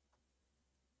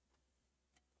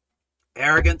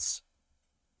 arrogance,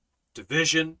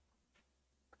 division,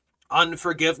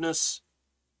 unforgiveness,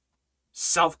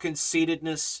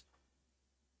 self-conceitedness,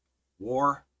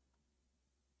 war.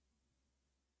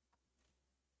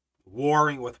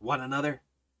 Warring with one another,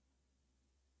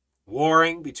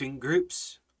 warring between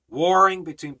groups, warring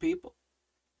between people.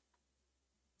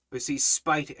 We see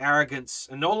spite, arrogance,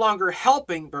 and no longer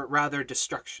helping, but rather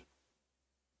destruction.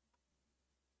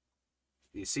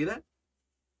 Do you see that?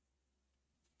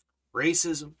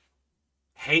 Racism,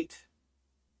 hate,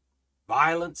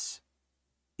 violence,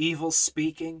 evil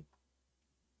speaking.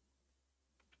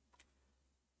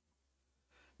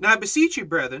 Now I beseech you,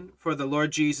 brethren, for the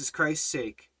Lord Jesus Christ's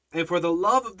sake, and for the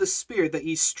love of the Spirit, that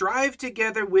ye strive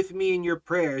together with me in your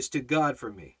prayers to God for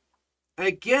me. And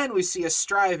again we see a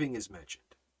striving is mentioned.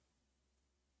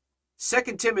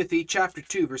 2 Timothy chapter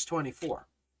 2, verse 24.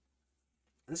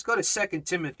 Let's go to 2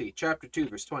 Timothy chapter 2,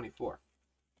 verse 24.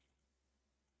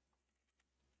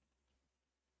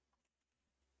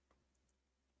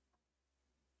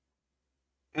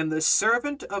 And the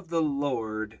servant of the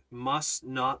Lord must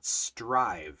not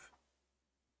strive,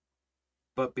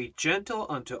 but be gentle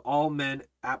unto all men,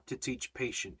 apt to teach,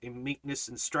 patient, in meekness,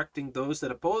 instructing those that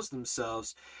oppose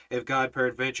themselves, if God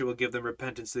peradventure will give them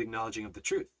repentance to the acknowledging of the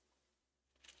truth.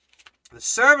 The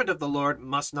servant of the Lord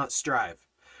must not strive.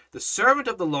 The servant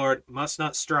of the Lord must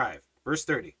not strive. Verse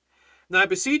 30. Now I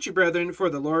beseech you, brethren, for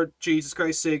the Lord Jesus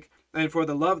Christ's sake, and for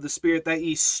the love of the Spirit, that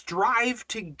ye strive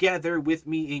together with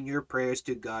me in your prayers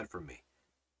to God for me.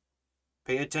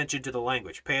 Pay attention to the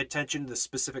language. Pay attention to the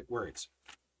specific words.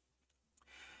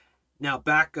 Now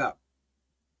back up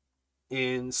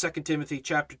in 2 Timothy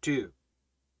chapter 2,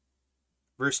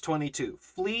 verse 22.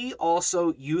 Flee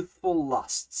also youthful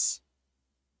lusts,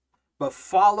 but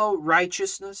follow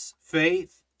righteousness,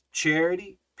 faith,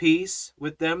 charity, peace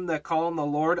with them that call on the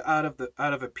Lord out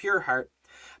of a pure heart.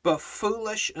 But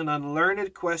foolish and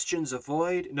unlearned questions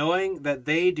avoid, knowing that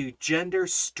they do gender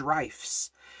strifes.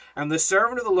 And the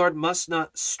servant of the Lord must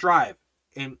not strive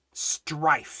in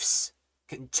strifes,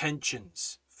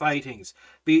 contentions, fightings,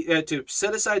 to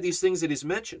set aside these things that he's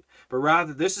mentioned. But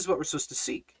rather, this is what we're supposed to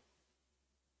seek.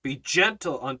 Be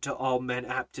gentle unto all men,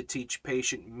 apt to teach,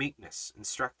 patient meekness,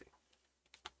 instructing.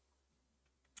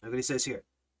 Look what he says here.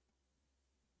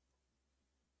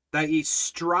 That ye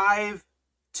strive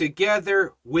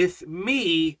together with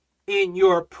me in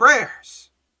your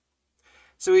prayers.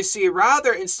 So we see,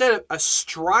 rather, instead of a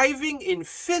striving in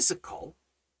physical,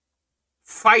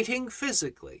 fighting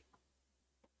physically,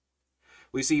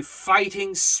 we see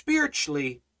fighting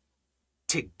spiritually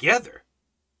together.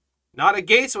 Not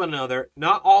against one another,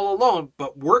 not all alone,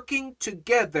 but working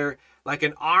together like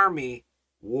an army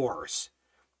wars.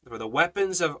 For the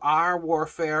weapons of our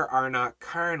warfare are not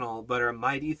carnal, but are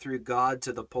mighty through God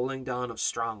to the pulling down of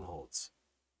strongholds.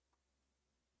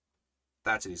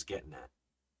 That's what he's getting at.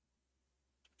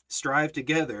 Strive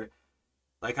together,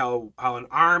 like how an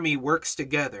army works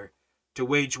together to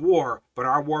wage war, but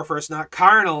our warfare is not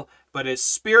carnal, but is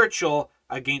spiritual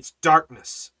against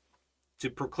darkness, to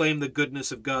proclaim the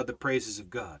goodness of God, the praises of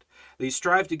God. They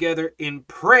strive together in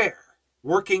prayer.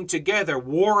 Working together,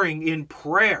 warring in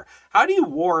prayer. How do you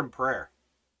war in prayer?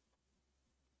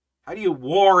 How do you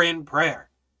war in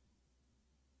prayer?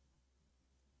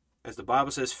 As the Bible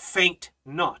says, faint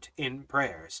not in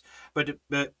prayers, but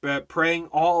praying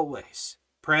always,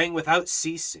 praying without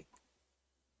ceasing,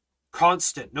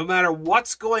 constant. No matter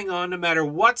what's going on, no matter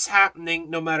what's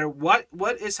happening, no matter what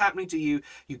is happening to you,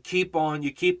 you keep on,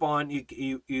 you keep on.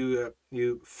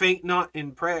 You faint not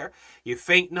in prayer. You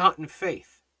faint not in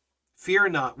faith. Fear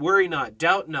not, worry not,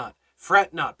 doubt not,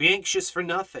 fret not, be anxious for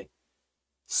nothing.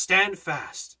 Stand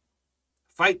fast.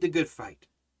 Fight the good fight.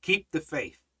 Keep the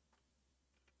faith.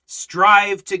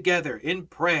 Strive together in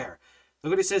prayer.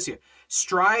 Look what it says here.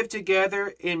 Strive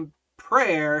together in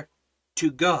prayer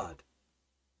to God.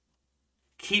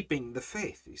 Keeping the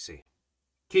faith, you see.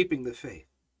 Keeping the faith.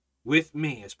 With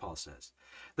me, as Paul says.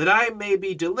 That I may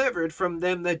be delivered from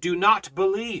them that do not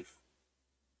believe.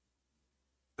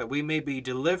 That we may be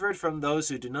delivered from those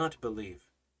who do not believe.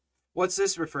 What's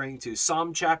this referring to?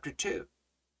 Psalm chapter 2.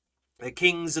 The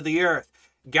kings of the earth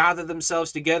gather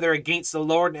themselves together against the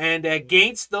Lord and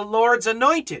against the Lord's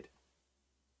anointed.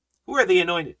 Who are the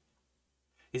anointed?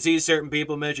 You see certain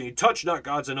people mention, you touch not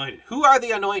God's anointed. Who are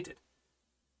the anointed?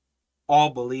 All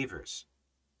believers.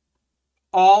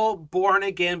 All born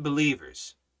again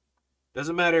believers.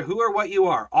 Doesn't matter who or what you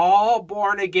are. All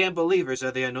born again believers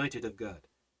are the anointed of God.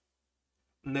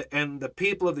 And the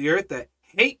people of the earth that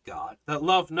hate God, that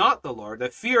love not the Lord,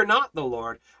 that fear not the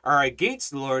Lord, are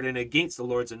against the Lord and against the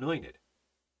Lord's anointed.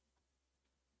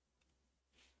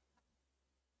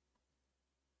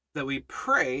 That we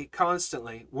pray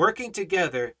constantly, working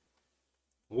together,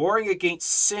 warring against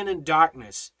sin and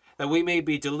darkness, that we may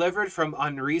be delivered from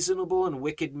unreasonable and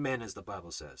wicked men, as the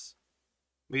Bible says.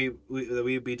 That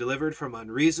we be delivered from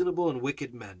unreasonable and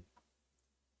wicked men.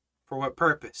 For what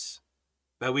purpose?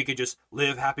 That we could just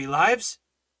live happy lives?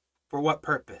 For what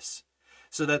purpose?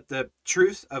 So that the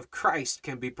truth of Christ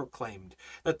can be proclaimed.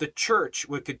 That the church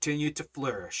would continue to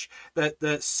flourish. That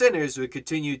the sinners would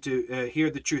continue to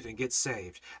hear the truth and get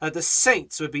saved. That the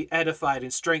saints would be edified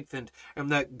and strengthened.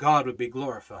 And that God would be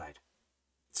glorified.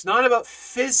 It's not about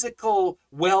physical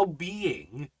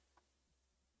well-being.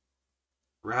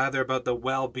 Rather about the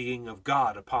well-being of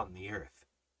God upon the earth.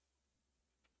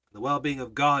 The well-being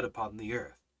of God upon the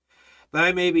earth. That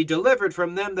I may be delivered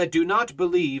from them that do not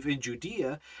believe in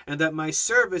Judea, and that my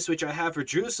service which I have for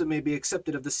Jerusalem may be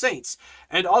accepted of the saints.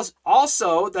 And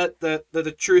also that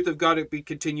the truth of God be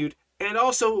continued. And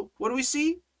also, what do we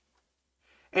see?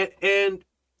 And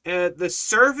the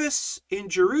service in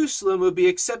Jerusalem would be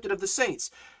accepted of the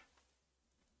saints.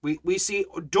 We see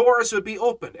doors would be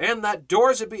opened, and that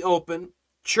doors would be open.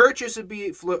 Churches would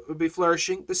be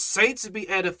flourishing. The saints would be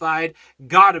edified.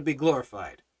 God would be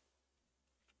glorified.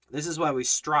 This is why we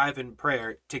strive in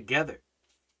prayer together.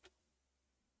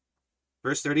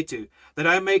 Verse 32, that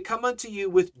I may come unto you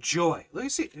with joy. Look,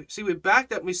 see, we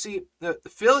backed up and we see,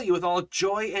 fill you with all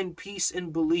joy and peace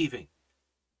in believing.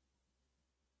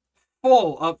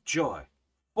 Full of joy,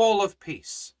 full of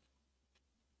peace.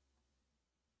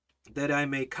 That I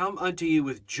may come unto you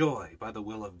with joy by the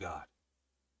will of God.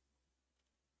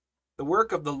 The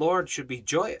work of the Lord should be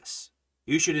joyous.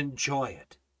 You should enjoy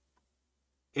it.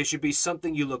 It should be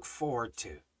something you look forward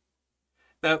to.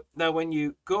 Now, when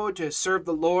you go to serve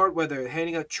the Lord, whether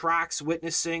handing out tracts,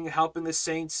 witnessing, helping the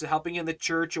saints, helping in the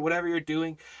church, or whatever you're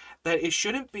doing, that it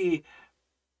shouldn't be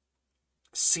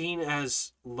seen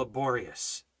as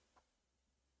laborious,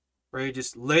 where you're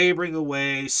just laboring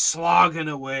away, slogging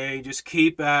away, just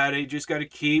keep at it, you just got to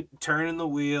keep turning the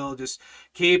wheel, just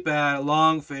keep at it,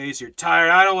 long face, you're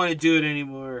tired, I don't want to do it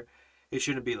anymore. It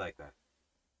shouldn't be like that.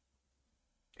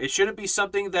 It shouldn't be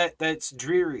something that's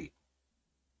dreary.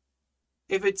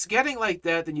 If it's getting like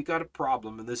that, then you got a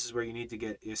problem, and this is where you need to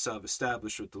get yourself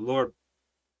established with the Lord.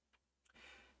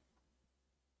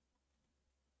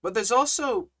 But there's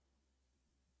also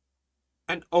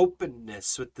an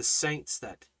openness with the saints,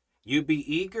 that you be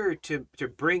eager to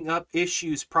bring up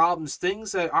issues, problems,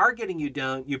 things that are getting you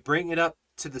down. You bring it up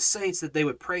to the saints that they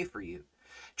would pray for you.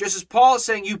 Just as Paul is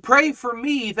saying, you pray for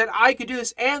me that I could do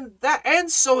this and that, and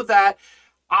so that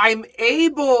I'm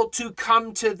able to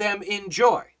come to them in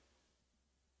joy.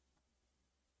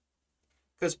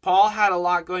 Because Paul had a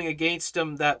lot going against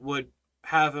him that would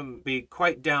have him be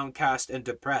quite downcast and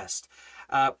depressed.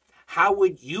 How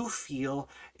would you feel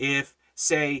if,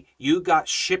 say, you got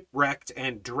shipwrecked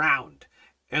and drowned,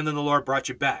 and then the Lord brought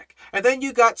you back? And then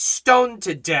you got stoned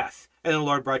to death, and the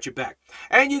Lord brought you back.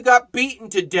 And you got beaten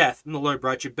to death, and the Lord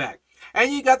brought you back.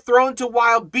 And you got thrown to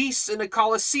wild beasts in a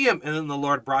coliseum, and then the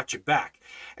Lord brought you back.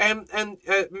 And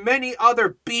many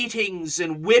other beatings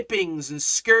and whippings and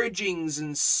scourgings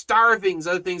and starvings,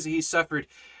 other things that he suffered.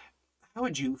 How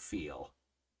would you feel?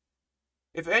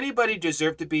 If anybody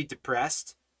deserved to be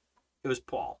depressed, it was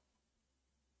Paul.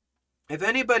 If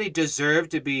anybody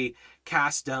deserved to be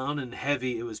cast down and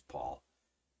heavy, it was Paul.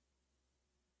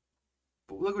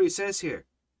 But look what he says here.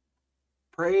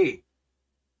 Pray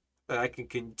that I can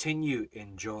continue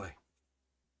in joy.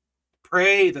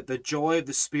 Pray that the joy of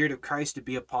the Spirit of Christ to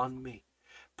be upon me.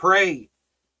 Pray,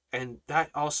 and that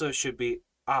also should be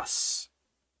us,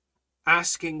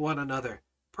 asking one another,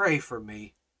 pray for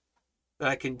me, that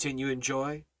I continue in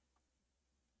joy.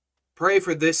 Pray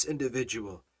for this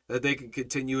individual, that they can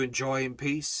continue in joy and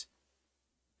peace.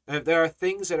 And if there are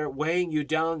things that are weighing you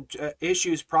down,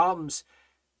 issues, problems,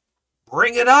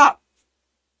 bring it up.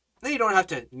 Now, you don't have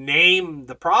to name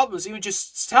the problems. Even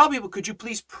just tell people, could you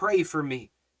please pray for me,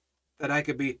 that I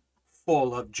could be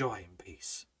full of joy and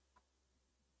peace,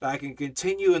 that I can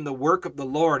continue in the work of the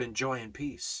Lord in joy and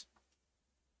peace,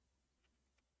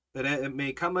 that it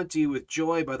may come unto you with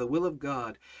joy by the will of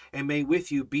God, and may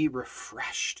with you be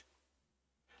refreshed.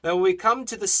 Now, when we come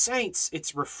to the saints,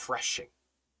 it's refreshing.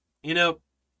 You know,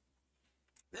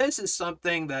 this is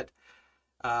something that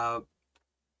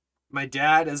my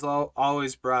dad has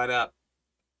always brought up.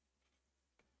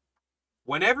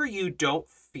 Whenever you don't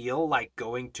feel like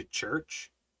going to church,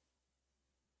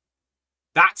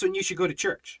 that's when you should go to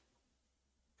church.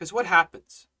 Because what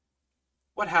happens?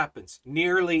 What happens?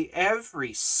 Nearly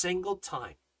every single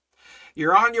time,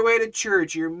 you're on your way to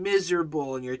church, you're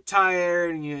miserable and you're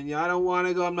tired, and I don't want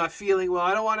to go, I'm not feeling well,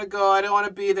 I don't want to go, I don't want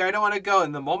to be there, I don't want to go.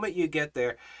 And the moment you get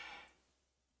there,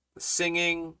 the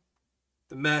singing,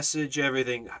 the message,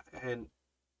 everything, and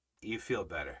you feel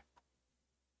better.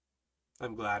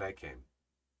 I'm glad I came.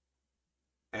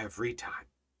 Every time.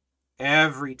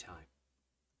 Every time.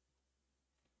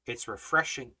 It's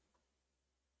refreshing.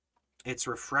 It's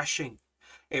refreshing.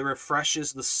 It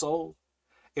refreshes the soul.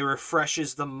 It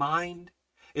refreshes the mind.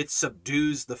 It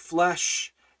subdues the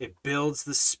flesh. It builds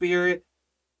the spirit.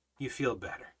 You feel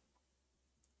better.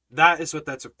 That is what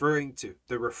that's referring to.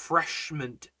 The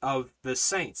refreshment of the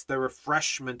saints. The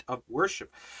refreshment of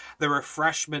worship. The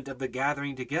refreshment of the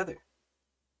gathering together.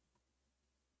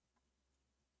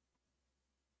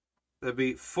 They'll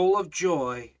be full of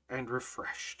joy and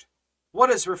refreshed. What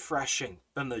is refreshing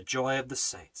than the joy of the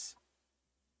saints?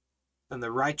 Than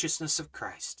the righteousness of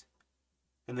Christ?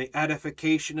 And the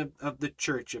edification of the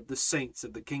church, of the saints,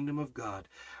 of the kingdom of God?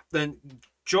 Then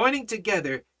joining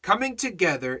together, coming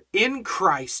together in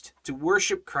Christ to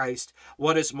worship Christ.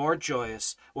 What is more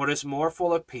joyous? What is more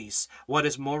full of peace? What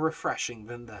is more refreshing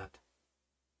than that?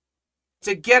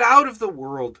 To get out of the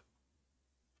world.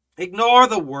 Ignore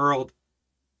the world.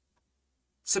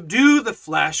 Subdue the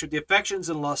flesh with the affections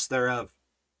and lusts thereof.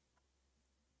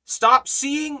 Stop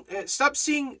seeing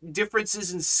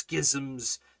differences and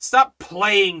schisms. Stop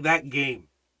playing that game.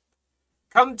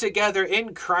 Come together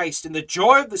in Christ, in the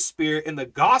joy of the Spirit, in the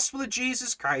gospel of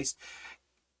Jesus Christ.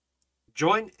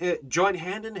 Join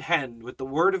hand in hand with the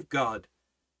Word of God,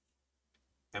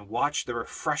 and watch the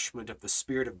refreshment of the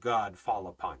Spirit of God fall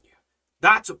upon you.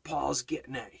 That's what Paul's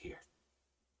getting at here.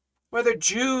 Whether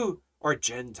Jew or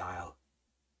Gentile,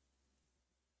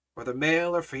 whether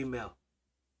male or female,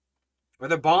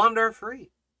 whether bond or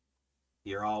free.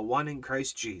 You're all one in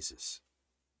Christ Jesus.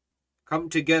 Come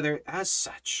together as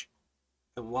such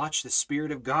and watch the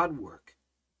Spirit of God work.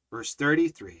 Verse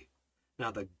 33.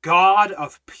 Now the God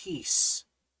of peace,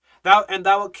 thou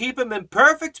wilt keep him in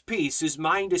perfect peace, whose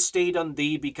mind is stayed on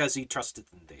thee, because he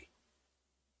trusteth in thee.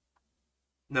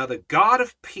 Now the God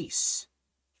of peace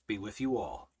be with you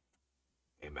all.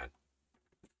 Amen.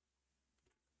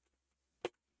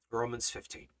 Romans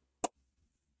 15.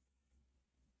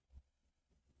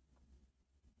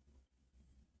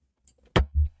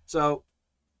 So,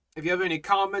 if you have any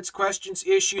comments, questions,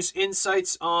 issues,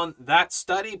 insights on that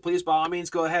study, please by all means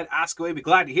go ahead, ask away. Be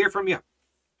glad to hear from you.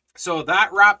 So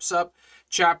that wraps up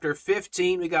chapter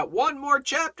 15. We got one more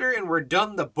chapter and we're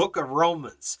done the book of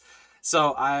Romans.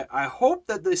 So I hope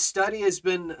that this study has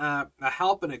been a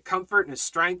help and a comfort and a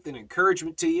strength and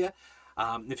encouragement to you.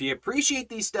 If you appreciate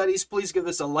these studies, please give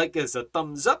us a like as a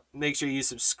thumbs up. Make sure you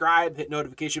subscribe, hit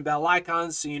notification bell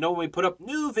icons so you know when we put up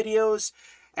new videos.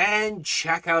 And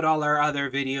check out all our other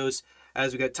videos,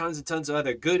 as we got tons and tons of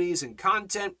other goodies and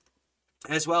content,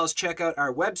 as well as check out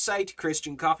our website,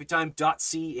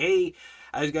 christiancoffeetime.ca.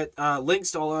 I've got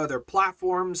links to all our other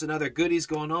platforms and other goodies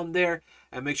going on there,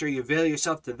 and make sure you avail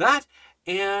yourself to that.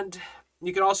 And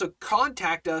you can also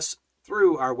contact us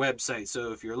through our website.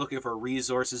 So if you're looking for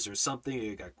resources or something,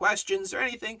 you got questions or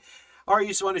anything, or you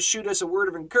just want to shoot us a word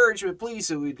of encouragement, please,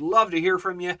 so we'd love to hear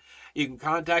from you. You can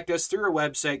contact us through our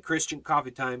website,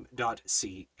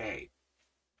 christiancoffeetime.ca.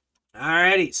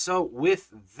 Alrighty, so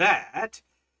with that,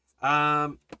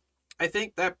 I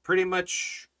think that pretty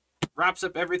much wraps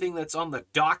up everything that's on the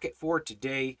docket for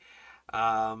today.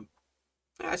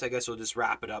 Yes, I guess we'll just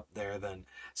wrap it up there then.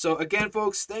 So again,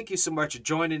 folks, thank you so much for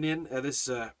joining in. This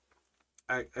is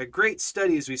a great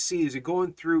study as we're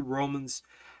going through Romans.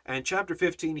 And chapter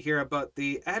 15 here about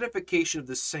the edification of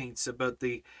the saints, about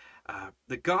the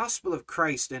gospel of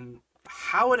Christ and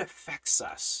how it affects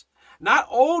us. Not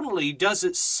only does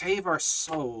it save our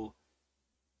soul,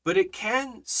 but it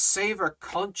can save our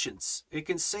conscience. It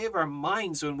can save our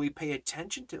minds when we pay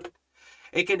attention to it.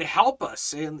 It can help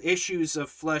us in issues of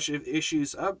flesh,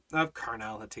 issues of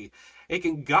carnality. It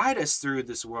can guide us through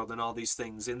this world and all these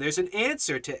things. And there's an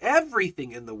answer to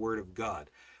everything in the Word of God.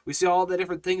 We see all the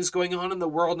different things going on in the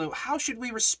world. Now, how should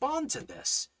we respond to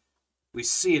this? We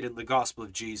see it in the gospel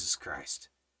of Jesus Christ.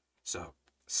 So,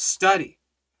 study.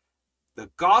 The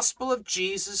gospel of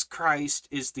Jesus Christ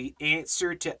is the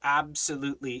answer to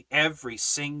absolutely every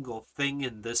single thing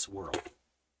in this world.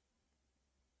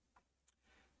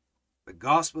 The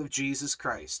gospel of Jesus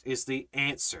Christ is the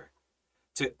answer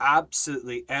to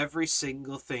absolutely every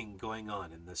single thing going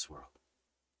on in this world.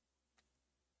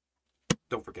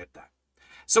 Don't forget that.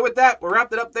 So with that, we'll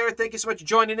wrap it up there. Thank you so much for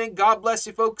joining in. God bless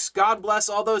you, folks. God bless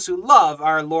all those who love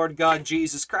our Lord God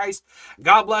Jesus Christ.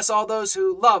 God bless all those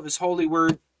who love His holy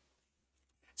word.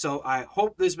 So I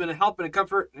hope this has been a help and a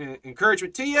comfort and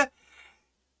encouragement to you.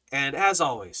 And as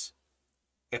always,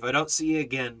 if I don't see you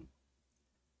again,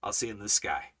 I'll see you in the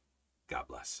sky. God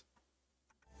bless.